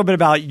us a little bit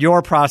about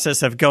your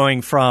process of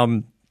going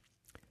from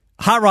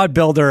hot rod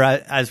builder,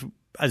 as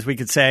we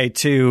could say,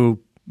 to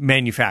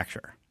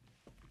manufacturer.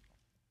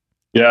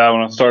 Yeah,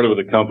 when I started with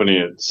the company,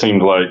 it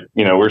seemed like,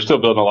 we were still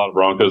building a lot of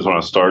Broncos when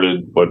I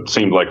started. What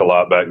seemed like a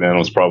lot back then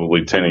was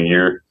probably 10 a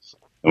year.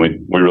 And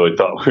we really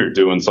thought we were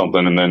doing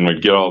something. And then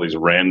we'd get all these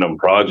random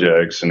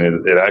projects and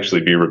it'd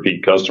actually be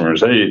repeat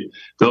customers. Hey,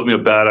 built me a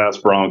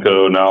badass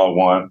Bronco. Now I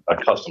want a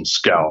custom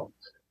Scout,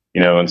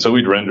 and so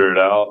we'd render it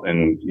out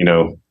and,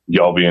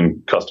 y'all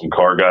being custom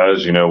car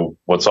guys,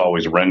 what's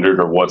always rendered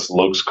or what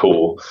looks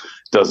cool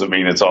doesn't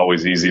mean it's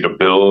always easy to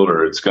build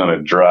or it's going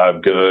to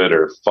drive good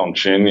or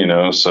function,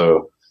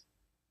 so,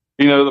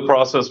 the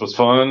process was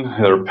fun.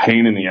 They're a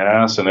pain in the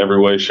ass in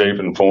every way, shape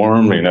and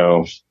form,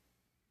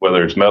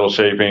 whether it's metal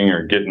shaping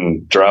or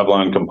getting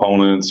driveline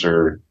components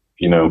or,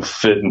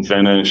 fit and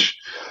finish.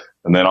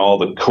 And then all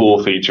the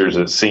cool features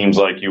it seems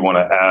like you want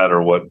to add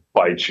or what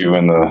bites you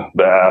in the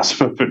ass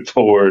moving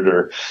forward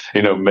or,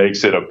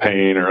 makes it a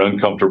pain or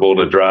uncomfortable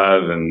to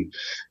drive. And,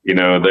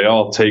 they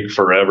all take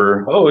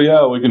forever. Oh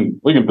yeah, we can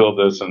build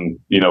this in,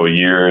 a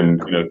year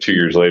and, 2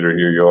 years later,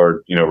 here you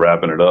are,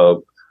 wrapping it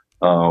up.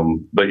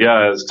 But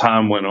yeah, as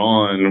time went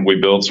on,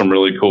 we built some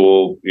really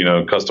cool,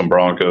 custom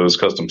Broncos,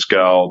 custom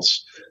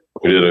Scouts.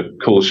 We did a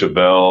cool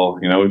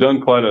Chevelle. We've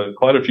done quite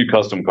a few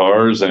custom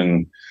cars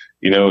and,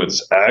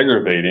 it's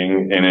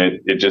aggravating and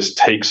it just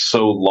takes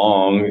so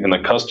long and the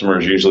customer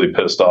is usually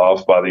pissed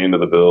off by the end of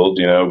the build,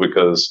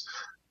 because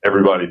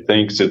everybody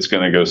thinks it's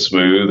going to go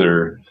smooth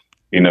or,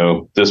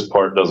 this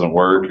part doesn't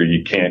work or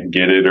you can't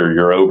get it or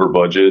you're over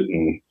budget.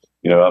 And,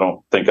 I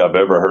don't think I've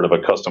ever heard of a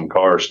custom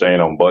car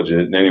staying on budget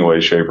in any way,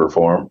 shape or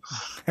form.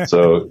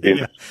 So,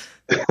 yeah.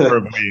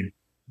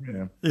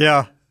 Yeah.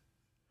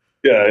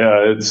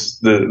 Yeah. It's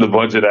the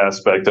budget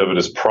aspect of it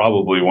is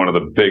probably one of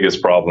the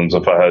biggest problems.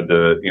 If I had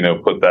to,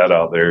 put that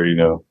out there,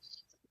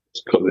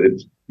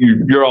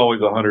 you're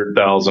always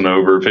 100,000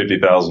 over,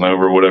 50,000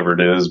 over, whatever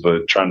it is,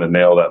 but trying to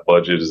nail that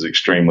budget is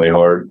extremely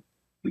hard.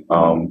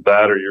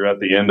 That or you're at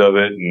the end of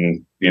it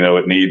and,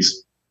 it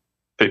needs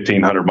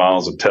 1,500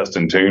 miles of test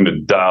and tune to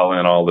dial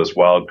in all this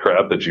wild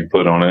crap that you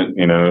put on it,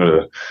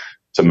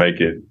 to make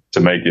it,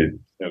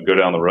 go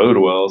down the road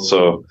well.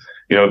 So,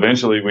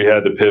 eventually we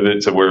had to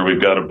pivot to where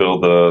we've got to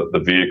build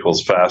the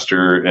vehicles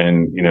faster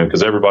and,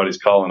 because everybody's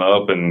calling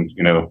up and,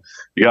 you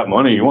got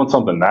money, you want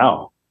something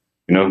now.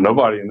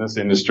 Nobody in this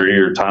industry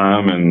or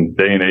time and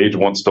day and age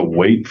wants to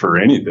wait for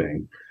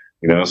anything.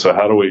 So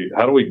how do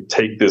we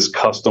take this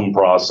custom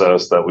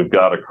process that we've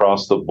got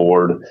across the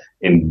board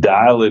and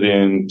dial it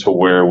in to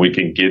where we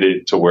can get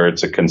it to where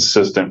it's a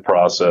consistent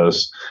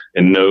process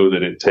and know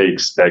that it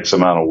takes X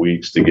amount of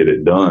weeks to get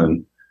it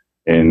done.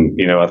 And,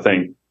 I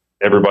think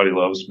everybody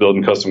loves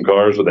building custom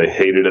cars, but they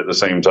hate it at the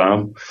same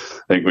time.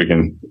 I think we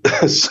can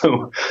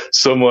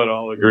somewhat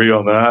all agree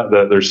on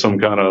that there's some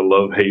kind of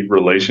love-hate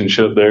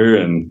relationship there.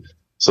 And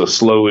so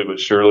slowly but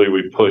surely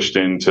we pushed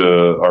into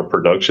our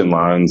production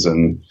lines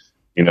and,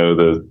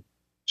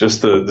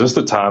 just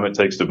the time it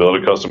takes to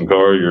build a custom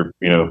car, if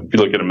you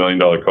look at $1 million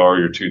car,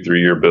 your 2-3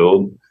 year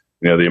build,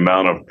 the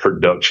amount of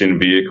production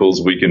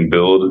vehicles we can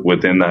build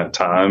within that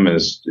time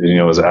is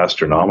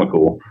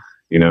astronomical.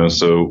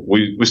 So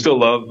we still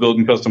love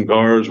building custom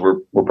cars.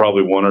 We're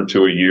probably 1 or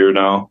 2 a year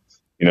now,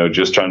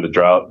 just trying to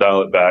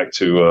dial it back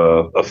to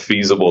a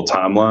feasible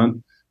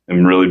timeline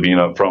and really being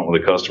upfront with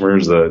the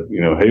customers that,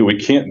 hey, we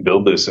can't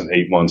build this in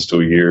 8 months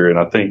to a year. And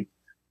I think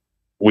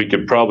we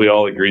could probably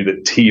all agree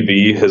that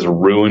TV has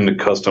ruined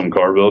custom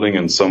car building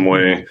in some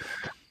way.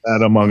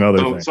 That among other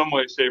things. Some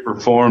way, shape, or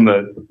form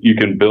that you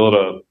can build a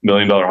 $1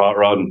 million hot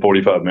rod in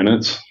 45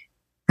 minutes,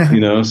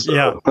 So.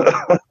 Yeah.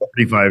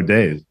 45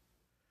 days.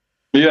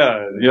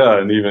 Yeah.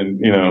 And even,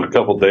 a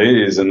couple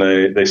days and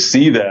they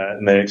see that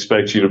and they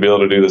expect you to be able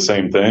to do the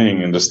same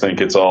thing and just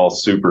think it's all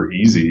super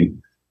easy,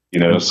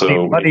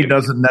 so. Money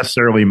doesn't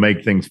necessarily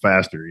make things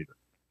faster either.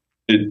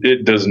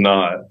 It does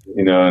not,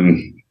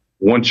 and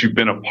once you've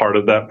been a part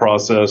of that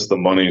process, the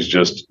money's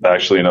just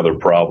actually another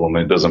problem.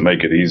 It doesn't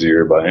make it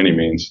easier by any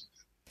means,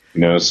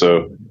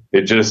 so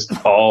it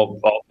just all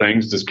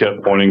things just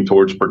kept pointing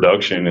towards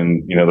production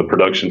and, the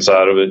production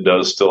side of it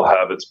does still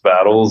have its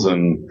battles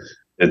and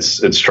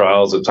it's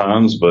trials at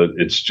times, but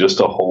it's just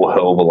a whole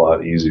hell of a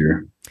lot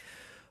easier.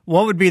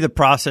 What would be the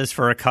process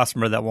for a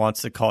customer that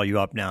wants to call you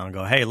up now and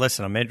go, hey,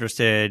 listen, I'm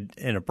interested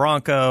in a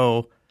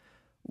Bronco.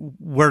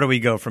 Where do we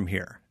go from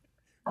here?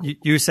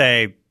 You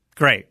say,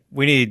 great,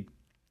 we need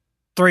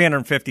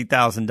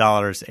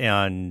 $350,000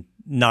 in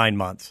 9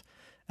 months.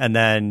 And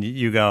then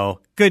you go,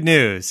 good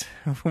news.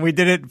 We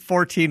did it in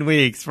 14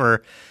 weeks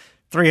for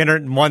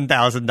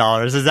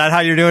 $301,000. Is that how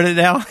you're doing it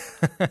now?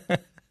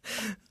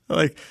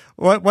 Like,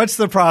 what's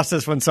the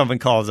process when someone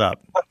calls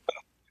up?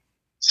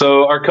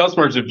 So our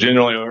customers have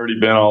generally already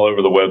been all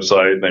over the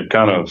website and they've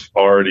kind of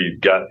already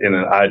got an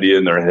idea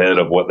in their head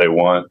of what they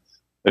want.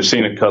 They've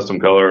seen a custom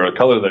color, a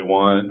color they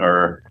want,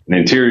 or an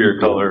interior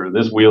color,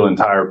 this wheel and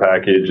tire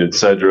package,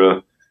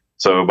 etc.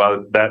 So by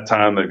that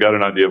time, they've got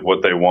an idea of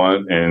what they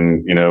want,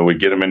 and we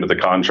get them into the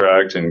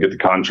contract and get the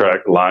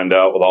contract lined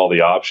out with all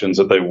the options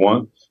that they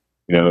want.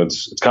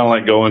 It's kind of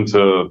like going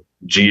to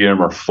GM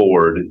or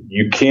Ford.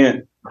 You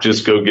can't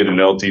just go get an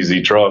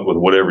LTZ truck with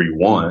whatever you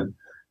want.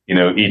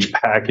 each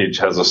package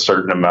has a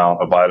certain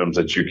amount of items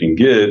that you can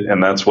get,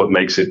 and that's what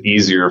makes it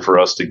easier for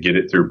us to get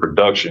it through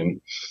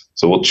production.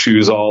 So we'll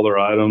choose all their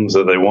items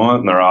that they want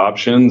and their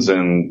options,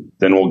 and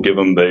then we'll give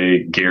them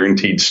the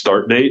guaranteed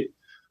start date,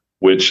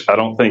 which I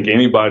don't think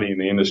anybody in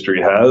the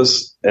industry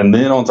has. And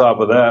then on top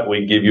of that,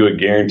 we give you a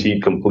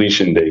guaranteed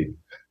completion date.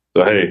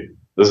 So, hey,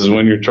 this is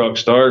when your truck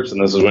starts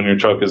and this is when your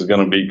truck is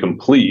going to be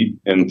complete.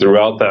 And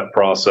throughout that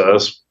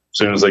process, as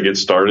soon as they get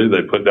started,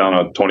 they put down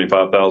a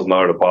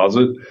 $25,000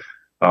 deposit.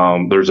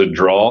 There's a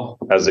draw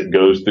as it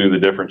goes through the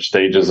different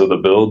stages of the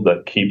build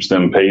that keeps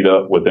them paid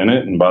up within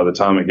it. And by the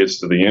time it gets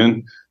to the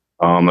end,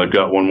 they've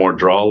got one more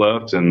draw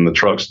left and the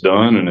truck's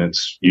done. And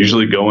it's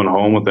usually going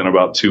home within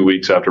about 2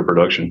 weeks after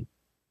production.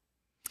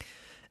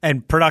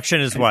 And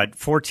production is what,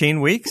 14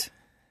 weeks?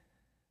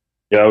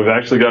 Yeah, we've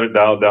actually got it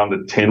dialed down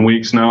to 10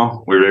 weeks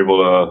now. We were able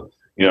to,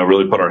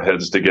 really put our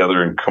heads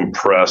together and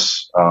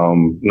compress,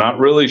 not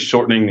really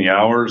shortening the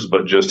hours,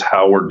 but just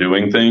how we're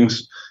doing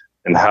things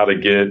and how to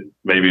get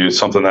maybe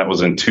something that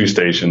was in 2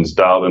 stations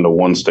dialed into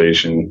 1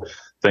 station,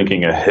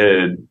 thinking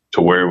ahead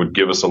to where it would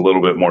give us a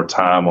little bit more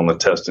time on the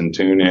test and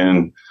tune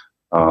in,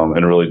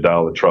 and really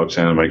dial the trucks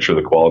in and make sure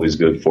the quality is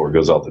good before it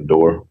goes out the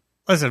door.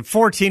 Listen,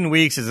 14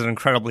 weeks is an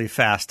incredibly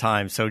fast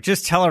time, so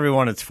just tell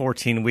everyone it's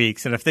 14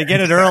 weeks. And if they get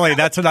it early,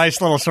 that's a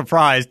nice little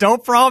surprise.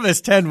 Don't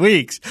promise 10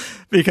 weeks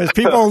because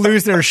people will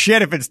lose their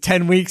shit if it's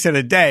 10 weeks in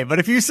a day. But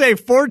if you say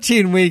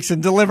 14 weeks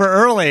and deliver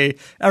early,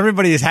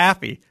 everybody is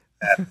happy.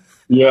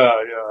 Yeah,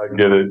 I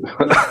get it.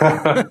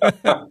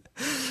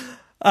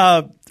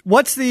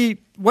 What's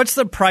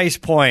the price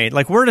point?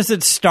 Like, where does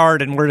it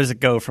start and where does it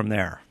go from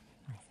there?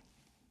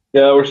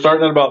 Yeah, we're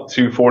starting at about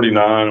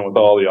 $249 with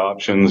all the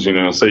options.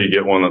 Say you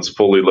get one that's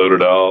fully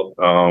loaded out,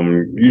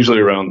 usually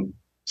around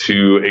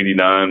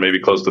 $289, maybe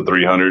close to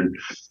 $300.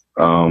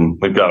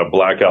 We've got a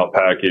blackout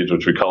package,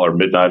 which we call our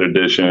Midnight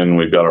Edition.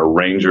 We've got our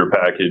Ranger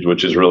package,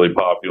 which is really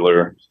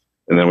popular.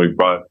 And then we've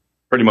brought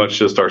pretty much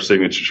just our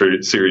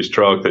Signature Series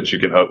truck that you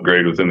can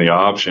upgrade within the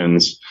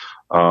options.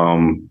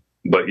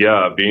 But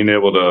yeah, being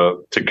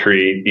able to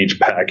create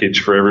each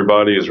package for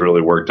everybody has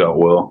really worked out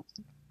well.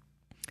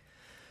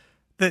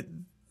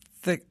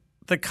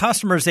 The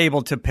customer's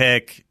able to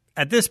pick,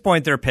 at this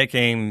point they're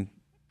picking,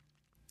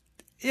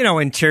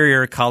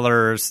 interior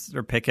colors,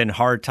 they're picking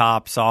hard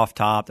top, soft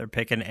top, they're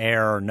picking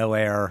air or no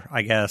air,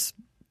 I guess.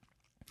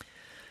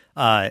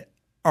 Are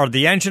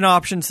the engine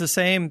options the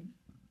same?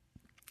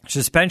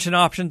 Suspension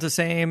options the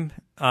same?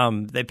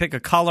 They pick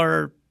a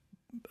color.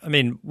 I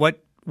mean,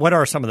 what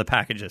are some of the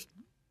packages?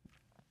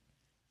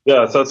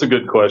 Yeah, so that's a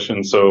good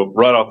question. So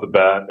right off the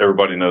bat,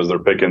 everybody knows they're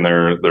picking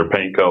their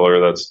paint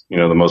color. That's,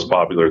 the most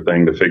popular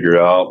thing to figure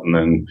out. And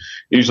then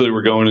usually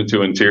we're going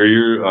into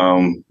interior.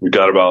 We've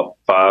got about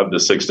 5 to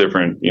 6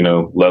 different,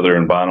 leather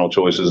and vinyl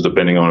choices,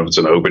 depending on if it's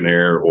an open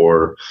air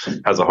or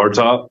has a hard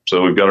top.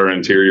 So we've got our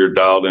interior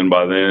dialed in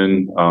by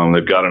then.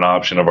 They've got an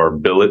option of our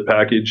billet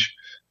package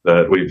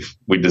that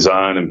we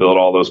design and build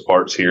all those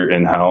parts here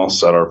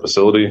in-house at our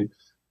facility.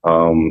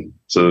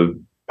 So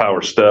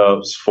power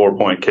steps,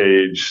 4-point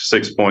cage,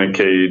 6-point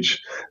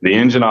cage. The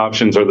engine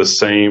options are the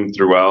same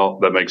throughout.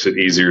 That makes it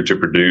easier to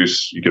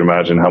produce. You can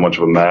imagine how much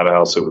of a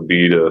madhouse it would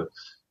be to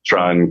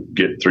try and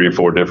get 3 or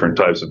 4 different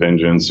types of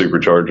engines,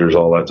 superchargers,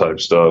 all that type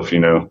of stuff,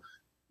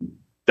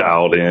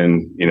 dialed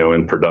in,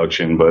 in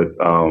production. But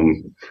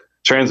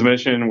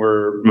transmission,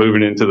 we're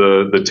moving into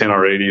the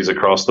 10R80s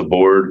across the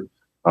board.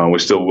 We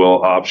still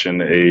will option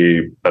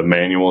a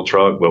manual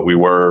truck, but we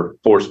were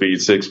 4-speed,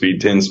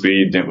 6-speed,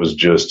 10-speed. It was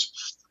just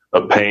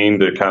a pain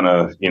to kind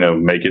of,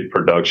 make it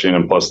production.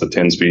 And plus the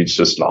 10-speed's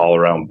just an all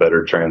around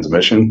better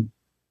transmission.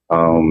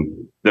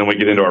 Then we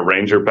get into our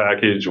Ranger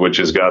package, which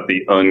has got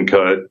the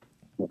uncut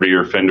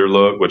rear fender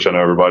look, which I know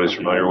everybody's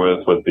familiar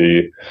with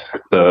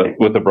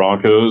the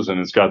Broncos.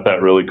 And it's got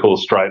that really cool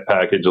stripe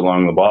package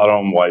along the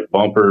bottom, white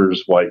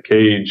bumpers, white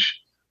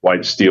cage,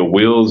 white steel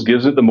wheels,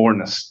 gives it the more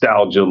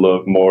nostalgia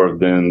look more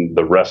than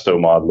the Resto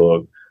Mod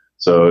look.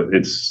 So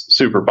it's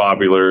super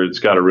popular. It's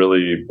got a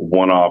really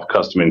one-off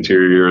custom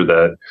interior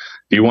that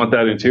if you want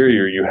that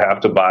interior, you have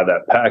to buy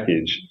that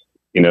package,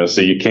 so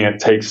you can't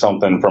take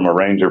something from a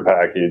Ranger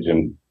package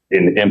and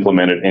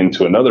implement it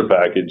into another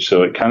package.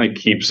 So it kind of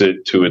keeps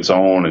it to its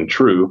own and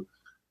true.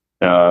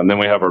 And then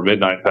we have our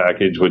Midnight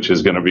package, which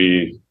is going to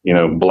be,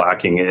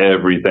 blacking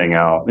everything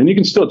out. And you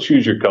can still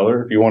choose your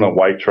color. If you want a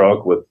white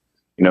truck with,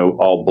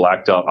 all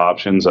blacked out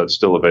options, that's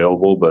still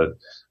available. But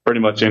pretty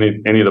much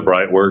any of the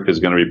bright work is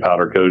going to be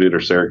powder coated or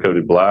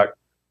Cerakoted black,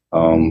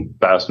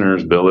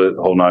 fasteners, billet,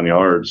 whole 9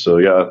 yards. So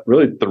yeah,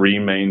 really 3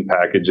 main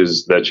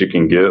packages that you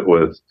can get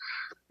with,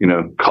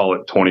 call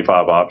it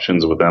 25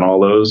 options within all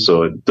those.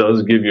 So it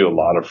does give you a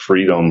lot of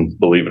freedom,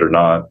 believe it or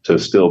not, to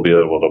still be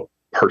able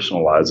to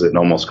personalize it and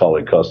almost call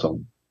it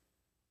custom.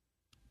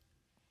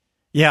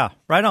 Yeah,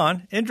 right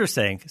on.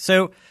 Interesting.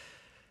 So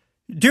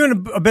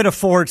doing a bit of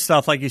Ford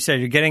stuff, like you said,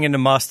 you're getting into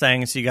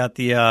Mustangs. You got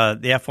the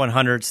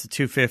F-100s, the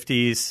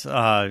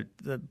 250s,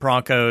 the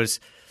Broncos,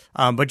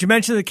 but you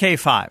mentioned the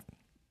K5.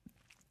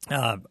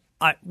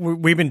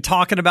 we've been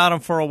talking about them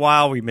for a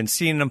while. We've been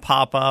seeing them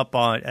pop up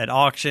at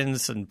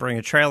auctions and bring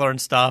a trailer and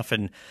stuff.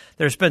 And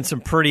there's been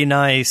some pretty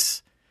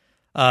nice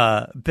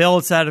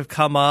builds that have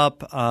come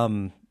up.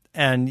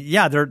 And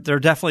yeah, they're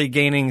definitely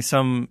gaining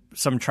some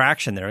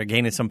traction there,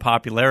 gaining some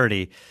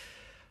popularity.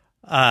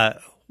 Why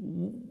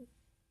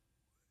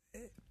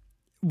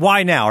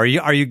now? Are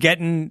you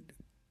getting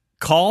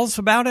calls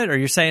about it? Are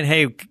you saying,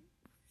 hey,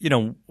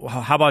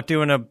 how about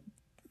doing a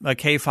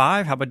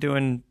K5? How about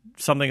doing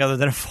something other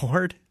than a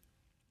Ford?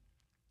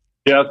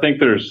 Yeah, I think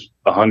there's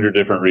 100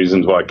 different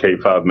reasons why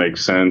K5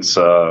 makes sense.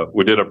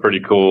 We did a pretty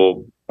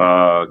cool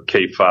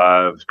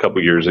K5 a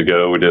couple years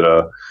ago. We did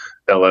a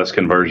LS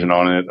conversion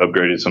on it,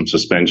 upgraded some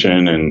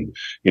suspension, and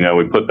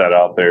we put that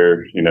out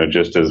there,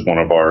 just as one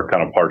of our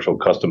kind of partial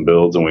custom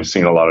builds, and we've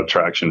seen a lot of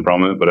traction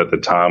from it. But at the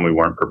time, we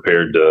weren't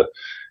prepared to,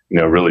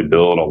 really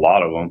build a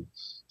lot of them.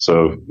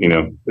 So,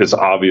 it's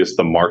obvious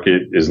the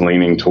market is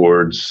leaning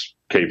towards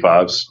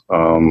K5s.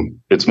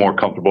 It's more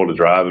comfortable to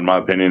drive, in my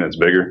opinion. It's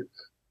bigger.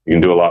 You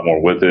can do a lot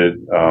more with it.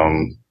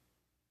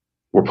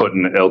 We're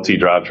putting LT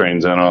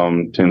drivetrains in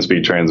them,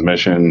 10-speed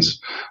transmissions.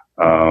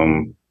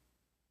 I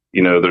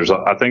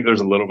think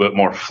there's a little bit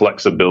more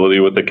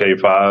flexibility with the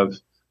K5.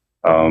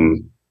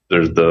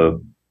 There's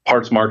the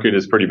parts market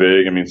is pretty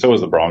big. I mean, so is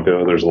the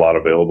Bronco. There's a lot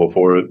available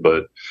for it,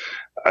 but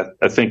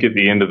I think at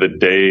the end of the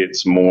day,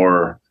 it's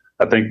more.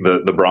 I think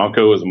the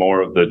Bronco is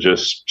more of the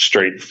just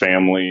straight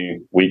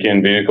family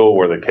weekend vehicle,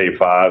 where the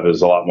K5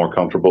 is a lot more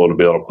comfortable to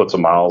be able to put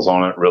some miles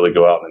on it, really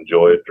go out and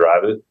enjoy it,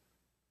 drive it.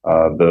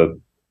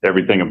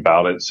 Everything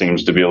about it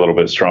seems to be a little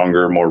bit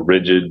stronger, more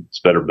rigid. It's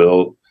better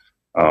built.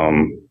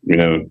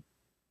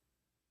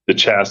 The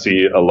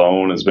chassis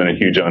alone has been a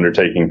huge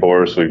undertaking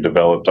for us. We've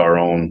developed our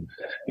own,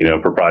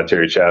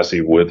 proprietary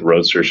chassis with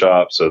Roadster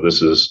Shop. So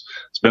it's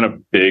been a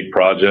big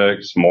project.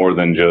 It's more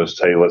than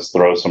just, hey, let's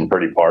throw some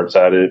pretty parts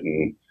at it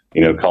and,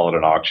 call it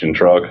an auction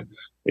truck.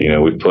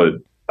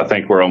 I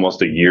think we're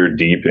almost a year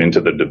deep into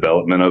the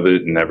development of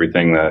it and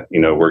everything that,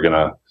 we're going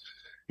to,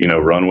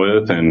 run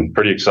with, and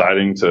pretty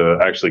exciting to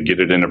actually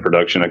get it into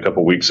production a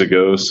couple weeks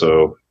ago.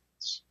 So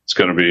it's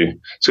going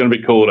to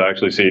be cool to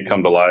actually see it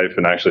come to life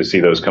and actually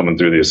see those coming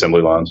through the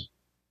assembly lines.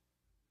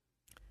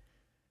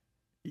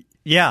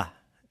 Yeah,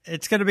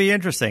 it's going to be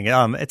interesting.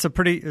 It's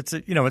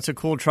a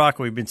cool truck.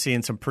 We've been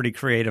seeing some pretty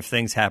creative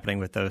things happening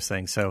with those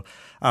things. So,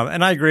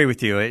 and I agree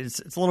with you. It's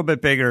a little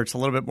bit bigger. It's a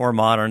little bit more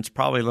modern. It's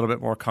probably a little bit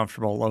more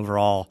comfortable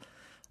overall.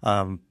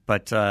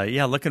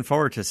 Looking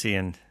forward to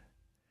seeing.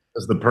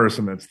 As the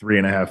person that's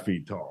 3.5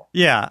 feet tall.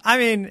 Yeah, I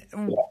mean,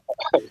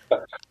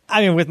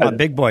 with my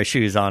big boy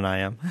shoes on, I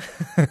am.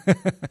 I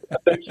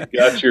think you've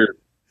got your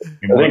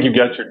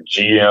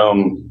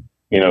GM,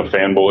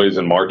 fanboys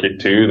in market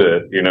too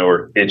that,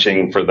 are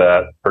itching for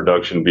that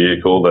production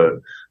vehicle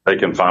that they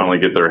can finally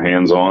get their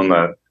hands on.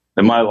 That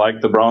they might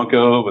like the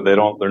Bronco, but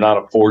they're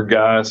not a Ford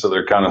guy, so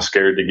they're kind of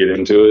scared to get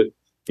into it.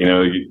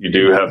 You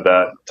do have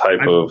that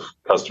type of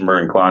customer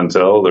and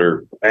clientele.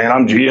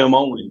 I'm GM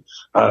only.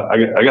 I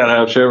got to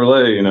have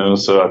Chevrolet,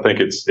 so I think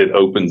it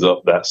opens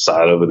up that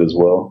side of it as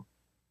well.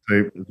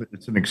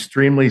 It's an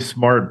extremely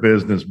smart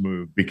business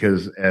move,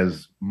 because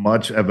as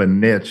much of a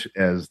niche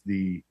as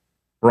the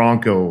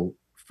Bronco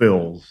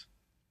fills,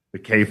 the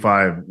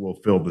K5 will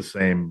fill the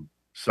same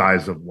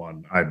size of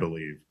one, I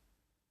believe.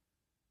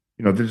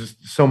 There's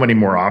just so many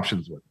more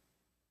options with it,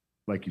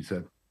 like you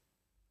said.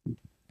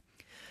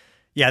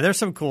 Yeah, there's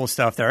some cool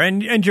stuff there.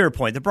 And to your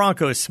point, the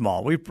Bronco is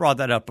small. We've brought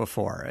that up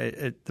before.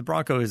 The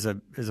Bronco is a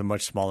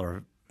much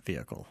smaller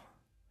vehicle.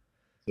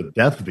 It's a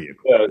death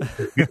vehicle.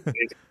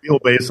 It's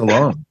wheelbase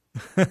alone.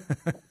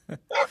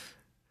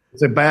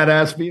 It's a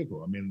badass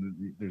vehicle. I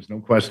mean, there's no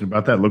question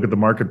about that. Look at the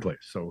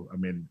marketplace. So, I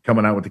mean,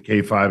 coming out with the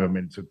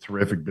K5, it's a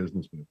terrific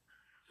business move.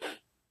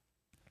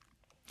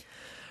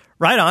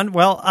 Right on.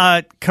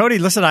 Well, Cody,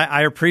 listen,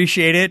 I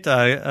appreciate it.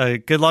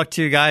 Good luck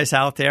to you guys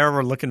out there.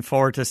 We're looking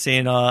forward to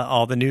seeing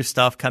all the new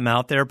stuff come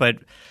out there. But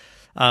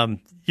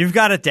you've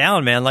got it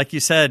down, man. Like you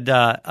said,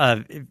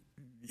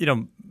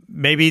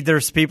 maybe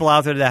there's people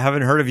out there that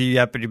haven't heard of you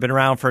yet, but you've been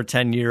around for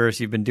 10 years.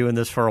 You've been doing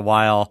this for a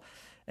while.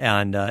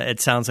 And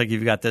it sounds like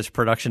you've got this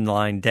production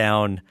line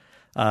down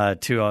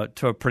to a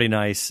pretty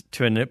nice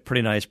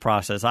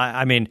process.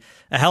 I mean,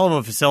 a hell of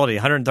a facility,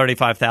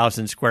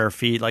 135,000 square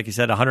feet, like you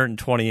said,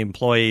 120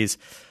 employees,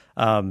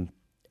 and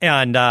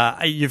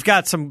you've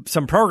got some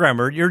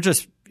programmer.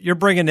 You're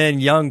bringing in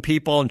young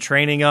people and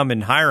training them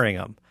and hiring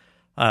them.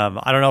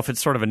 I don't know if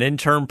it's sort of an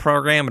intern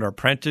program, an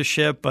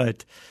apprenticeship,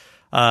 but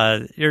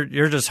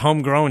you're just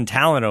homegrown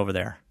talent over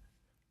there.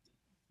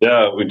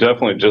 Yeah, we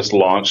definitely just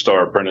launched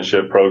our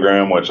apprenticeship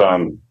program, which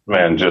I'm,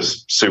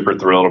 just super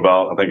thrilled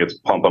about. I think it's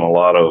pumping a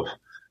lot of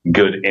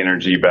good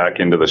energy back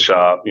into the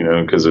shop,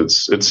 because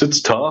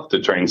it's tough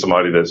to train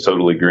somebody that's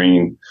totally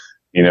green,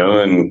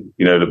 and,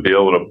 to be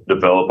able to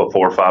develop a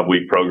 4 or 5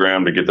 week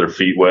program to get their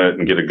feet wet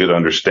and get a good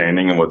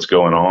understanding of what's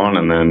going on.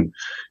 And then,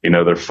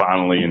 they're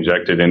finally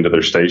injected into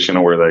their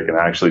station where they can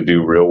actually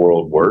do real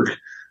world work.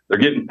 They're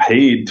getting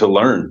paid to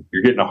learn.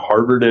 You're getting a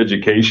Harvard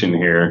education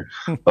here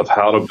of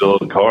how to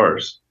build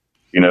cars.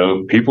 you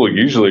know, people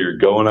usually are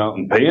going out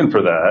and paying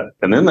for that,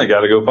 and then they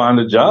got to go find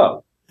a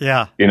job.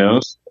 Yeah. You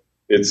know,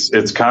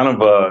 it's kind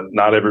of a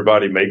not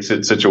everybody makes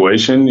it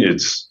situation.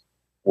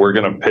 We're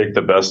going to pick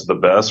the best of the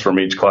best from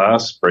each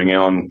class, bring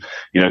on,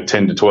 you know,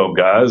 10 to 12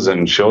 guys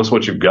and show us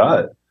what you've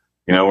got.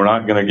 You know, we're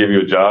not going to give you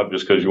a job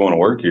just because you want to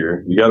work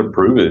here. You got to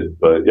prove it.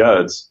 But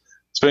yeah, it's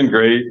been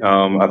great.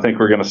 I think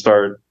we're going to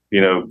start, you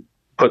know,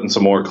 putting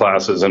some more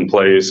classes in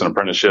place and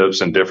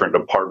apprenticeships in different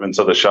departments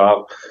of the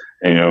shop.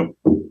 And, you know,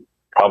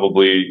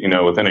 probably, you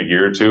know, within a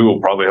year or two, we'll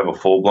probably have a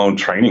full blown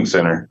training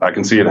center. I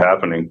can see it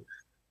happening.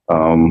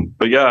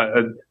 But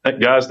yeah,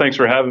 guys, thanks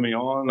for having me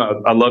on.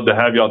 I'd love to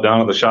have y'all down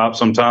at the shop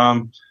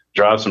sometime,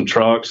 drive some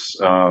trucks,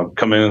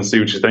 come in and see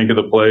what you think of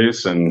the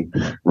place, and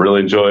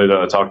really enjoyed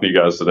talking to you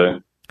guys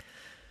today.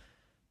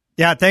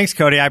 Yeah, thanks,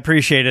 Cody. I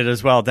appreciate it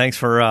as well. Thanks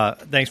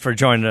for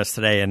joining us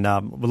today, and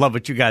we love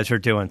what you guys are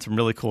doing. Some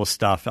really cool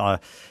stuff.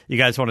 You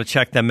guys want to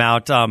check them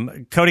out.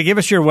 Cody, give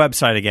us your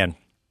website again.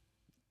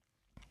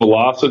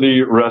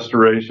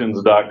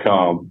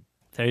 VelocityRestorations.com.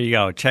 There you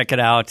go. Check it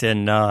out,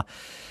 and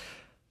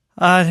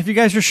if you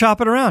guys are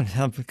shopping around,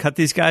 cut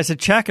these guys a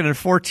check, and in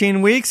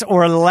 14 weeks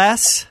or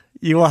less,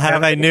 you will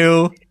have a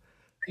new.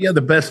 Yeah,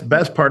 the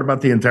best part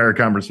about the entire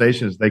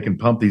conversation is they can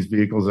pump these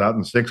vehicles out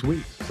in 6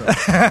 weeks. So.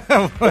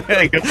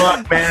 Good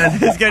luck, man.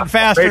 It's getting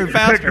faster and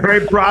faster.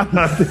 Great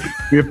product.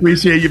 We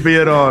appreciate you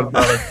being on,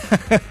 brother.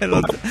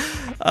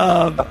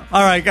 All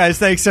right, guys,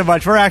 thanks so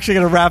much. We're actually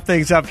going to wrap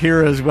things up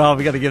here as well.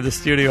 We got to give the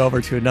studio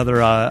over to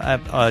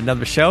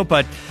another show,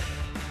 but.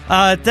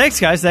 Thanks,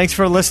 guys. Thanks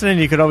for listening.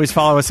 You can always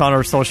follow us on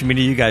our social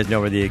media. You guys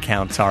know where the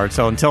accounts are.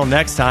 So until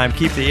next time,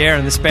 keep the air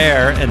in the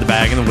spare and the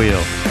bag in the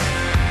wheel.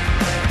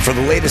 For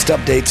the latest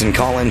updates and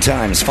call-in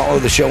times, follow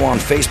the show on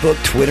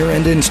Facebook, Twitter,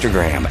 and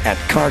Instagram at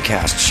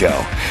CarCast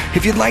Show.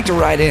 If you'd like to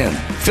write in,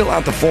 fill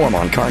out the form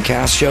on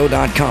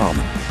CarCastShow.com.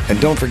 And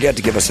don't forget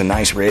to give us a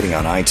nice rating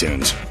on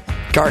iTunes.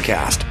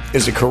 CarCast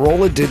is a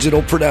Corolla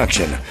Digital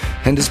production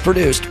and is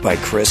produced by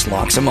Chris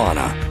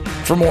Loxamana.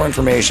 For more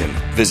information,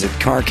 visit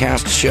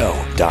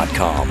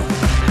CarCastShow.com.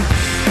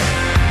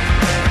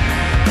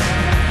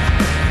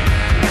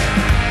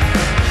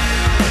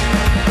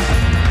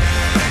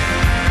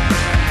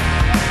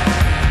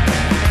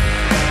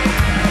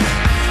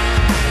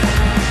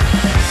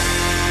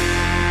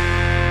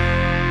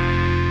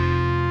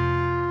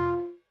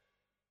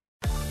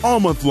 All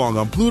month long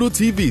on Pluto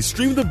TV,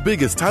 stream the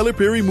biggest Tyler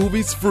Perry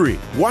movies free.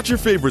 Watch your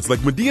favorites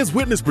like Medea's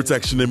Witness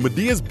Protection and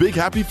Medea's Big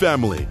Happy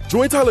Family.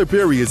 Join Tyler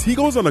Perry as he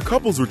goes on a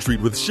couples retreat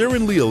with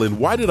Sharon Leal in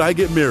Why Did I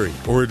Get Married?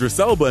 Or Idris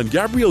Elba and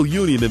Gabrielle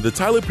Union in the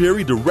Tyler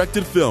Perry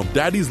directed film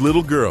Daddy's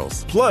Little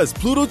Girls. Plus,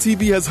 Pluto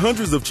TV has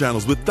hundreds of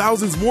channels with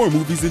thousands more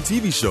movies and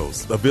TV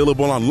shows.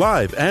 Available on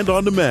live and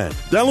on demand.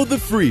 Download the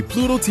free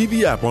Pluto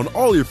TV app on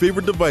all your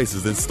favorite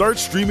devices and start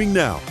streaming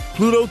now.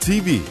 Pluto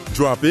TV.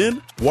 Drop in,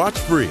 watch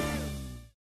free.